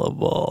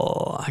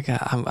available?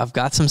 I've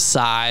got some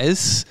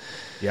size.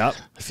 Yep.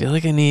 I feel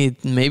like I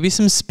need maybe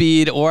some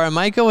speed, or I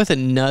might go with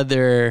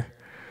another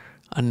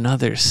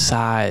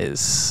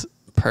size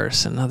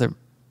person, another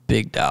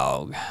big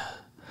dog.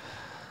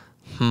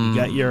 You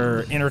got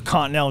your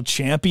Intercontinental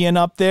Champion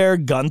up there,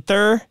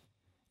 Gunther.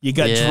 You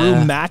got Drew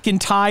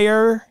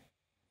McIntyre,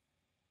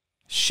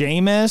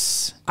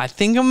 Sheamus. I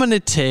think I'm gonna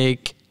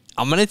take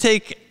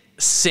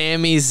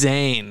Sami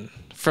Zayn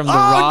from the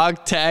Raw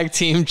Tag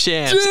Team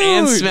Champs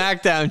and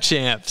SmackDown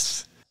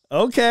Champs.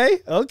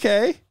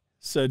 Okay.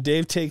 So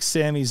Dave takes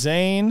Sami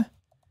Zayn.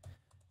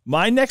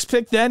 My next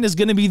pick then is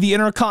going to be the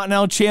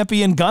Intercontinental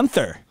Champion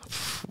Gunther.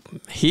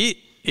 He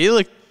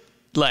looked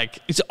like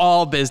it's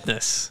all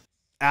business.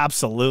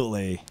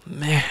 Absolutely.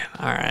 Man,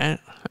 all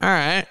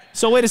right.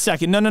 So wait a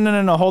second.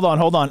 No. Hold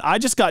on. I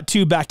just got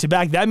 2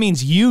 back-to-back. That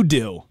means you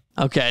do.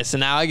 Okay, so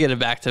now I get a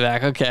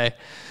back-to-back. Okay.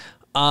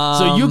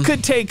 So you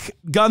could take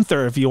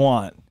Gunther if you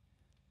want.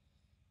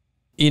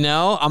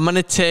 I'm going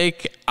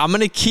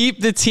to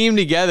keep the team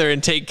together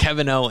and take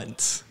Kevin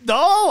Owens.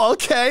 Oh,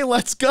 okay.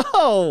 Let's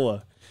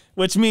go.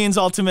 Which means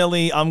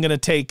ultimately I'm going to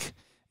take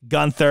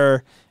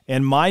Gunther.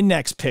 And my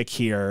next pick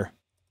here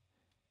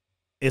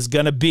is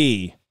going to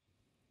be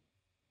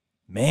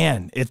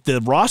Man, if the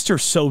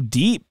roster's so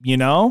deep, you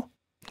know?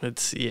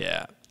 It's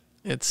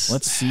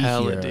Let's see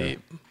hella here.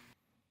 deep.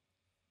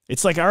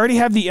 It's like I already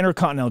have the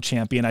Intercontinental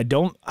Champion. I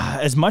don't,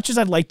 as much as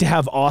I'd like to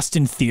have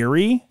Austin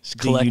Theory,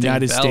 the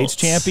United States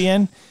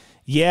Champion.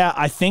 Yeah,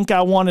 I think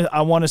I want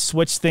to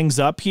switch things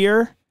up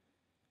here,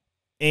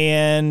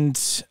 and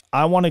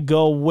I want to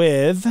go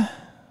with.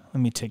 Let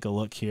me take a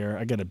look here.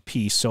 I got to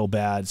pee so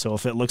bad, so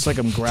if it looks like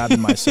I'm grabbing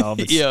myself,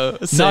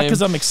 it's not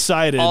because I'm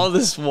excited. All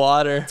this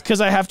water. It's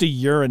because I have to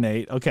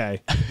urinate.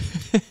 Okay.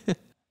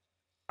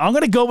 I'm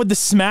going to go with the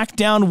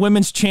SmackDown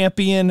Women's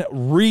Champion,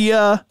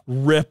 Rhea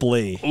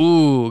Ripley.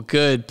 Ooh,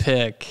 good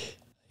pick.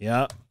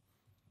 Yep.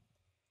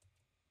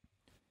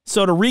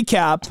 So to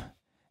recap,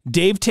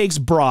 Dave takes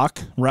Brock,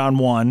 round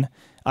 1.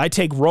 I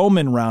take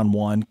Roman, round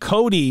 1.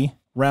 Cody,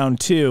 round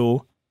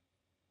 2.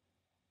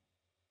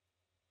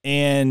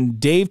 And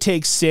Dave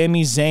takes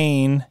Sami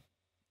Zayn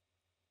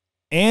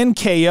and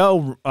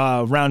KO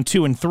round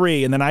 2 and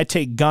 3. And then I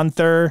take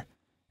Gunther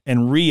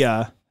and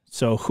Rhea.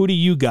 So who do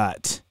you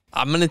got?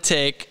 I'm going to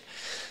take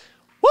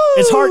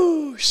it's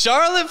hard.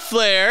 Charlotte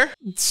Flair.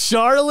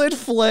 Charlotte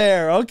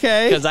Flair.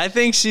 Okay. Because I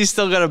think she's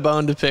still got a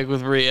bone to pick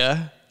with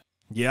Rhea.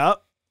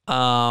 Yep.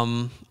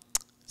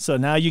 So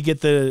now you get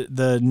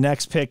the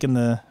next pick in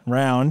the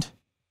round.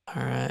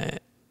 All right.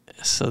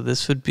 So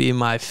this would be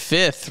my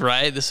 5th,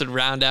 right? This would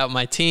round out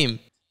my team.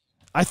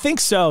 I think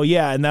so,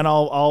 yeah. And then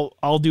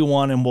I'll do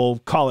one and we'll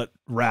call it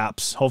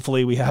wraps.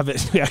 Hopefully we have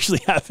it. We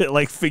actually have it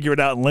like figured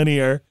out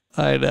linear.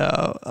 I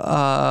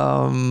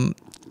know.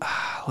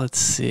 Let's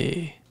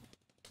see.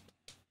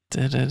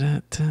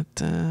 There's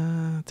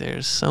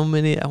so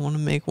many. I want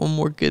to make one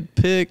more good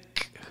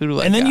pick. Who do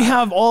I? And then you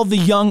have all the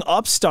young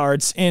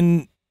upstarts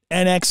in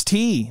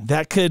NXT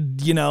that could,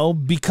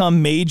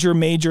 become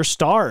major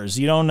stars.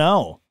 You don't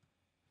know.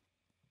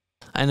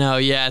 I know,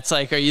 yeah. It's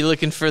like, are you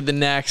looking for the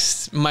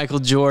next Michael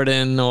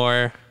Jordan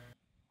or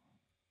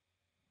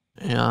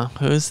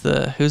who's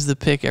the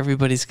pick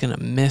everybody's gonna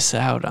miss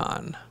out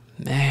on?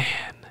 Man.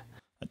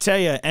 I tell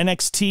you,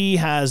 NXT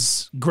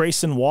has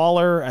Grayson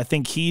Waller. I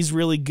think he's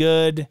really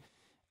good.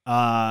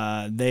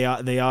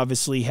 They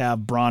obviously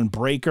have Braun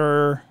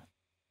Breaker.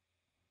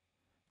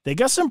 They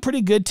got some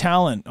pretty good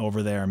talent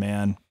over there,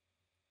 man.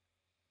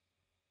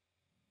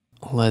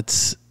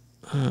 There's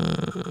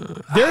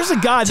a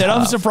guy that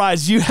I'm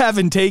surprised you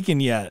haven't taken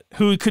yet,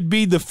 who could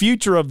be the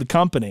future of the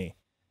company,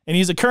 and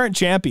he's a current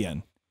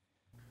champion.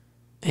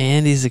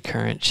 And he's a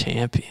current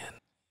champion.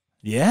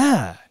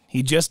 Yeah,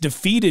 he just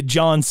defeated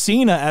John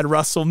Cena at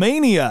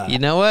WrestleMania. You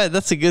know what?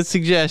 That's a good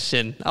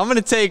suggestion. I'm going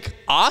to take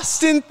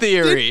Austin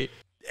Theory.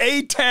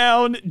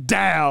 A-Town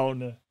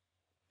down.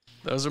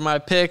 Those are my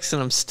picks,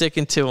 and I'm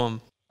sticking to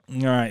them.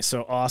 All right,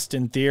 so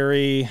Austin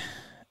Theory,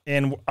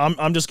 and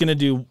I'm just going to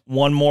do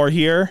one more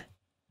here.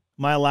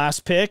 My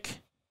last pick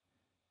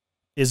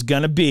is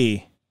going to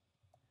be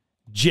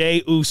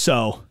Jey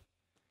Uso.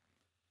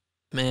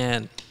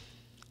 Man,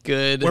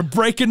 good. We're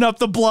breaking up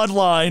the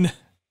bloodline.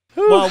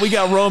 Whew. Well, we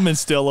got Roman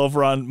still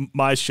over on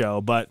my show.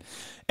 But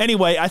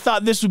anyway, I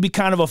thought this would be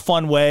kind of a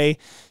fun way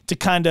to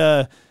kind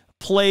of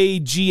play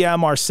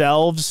GM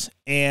ourselves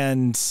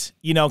and,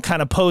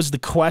 kind of pose the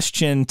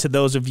question to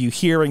those of you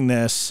hearing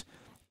this.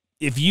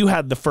 If you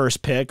had the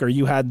first pick or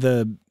you had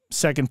the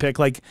second pick,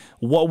 like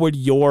what would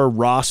your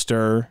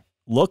roster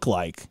look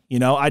like?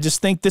 I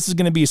just think this is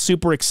going to be a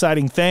super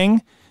exciting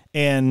thing,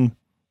 and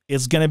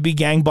it's going to be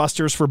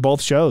gangbusters for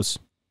both shows.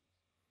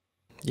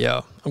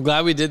 Yeah, I'm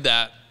glad we did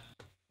that.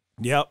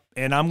 Yep,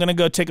 and I'm going to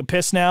go take a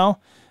piss now.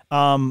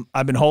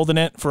 I've been holding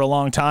it for a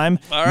long time.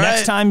 All right.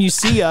 Next time you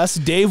see us,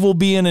 Dave will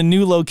be in a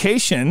new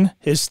location,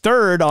 his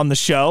third on the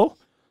show.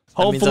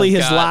 Hopefully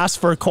his last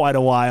for quite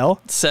a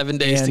while. 7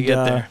 days to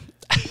get there.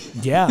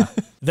 Yeah.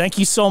 Thank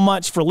you so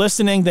much for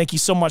listening. Thank you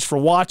so much for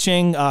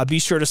watching. Be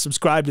sure to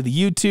subscribe to the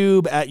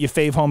YouTube at your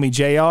fave homie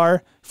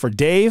JR. For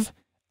Dave,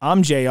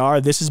 I'm JR.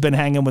 This has been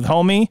Hanging with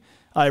Homie.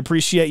 I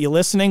appreciate you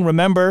listening.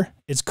 Remember,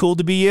 it's cool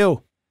to be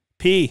you.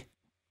 Peace.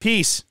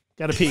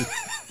 Gotta pee.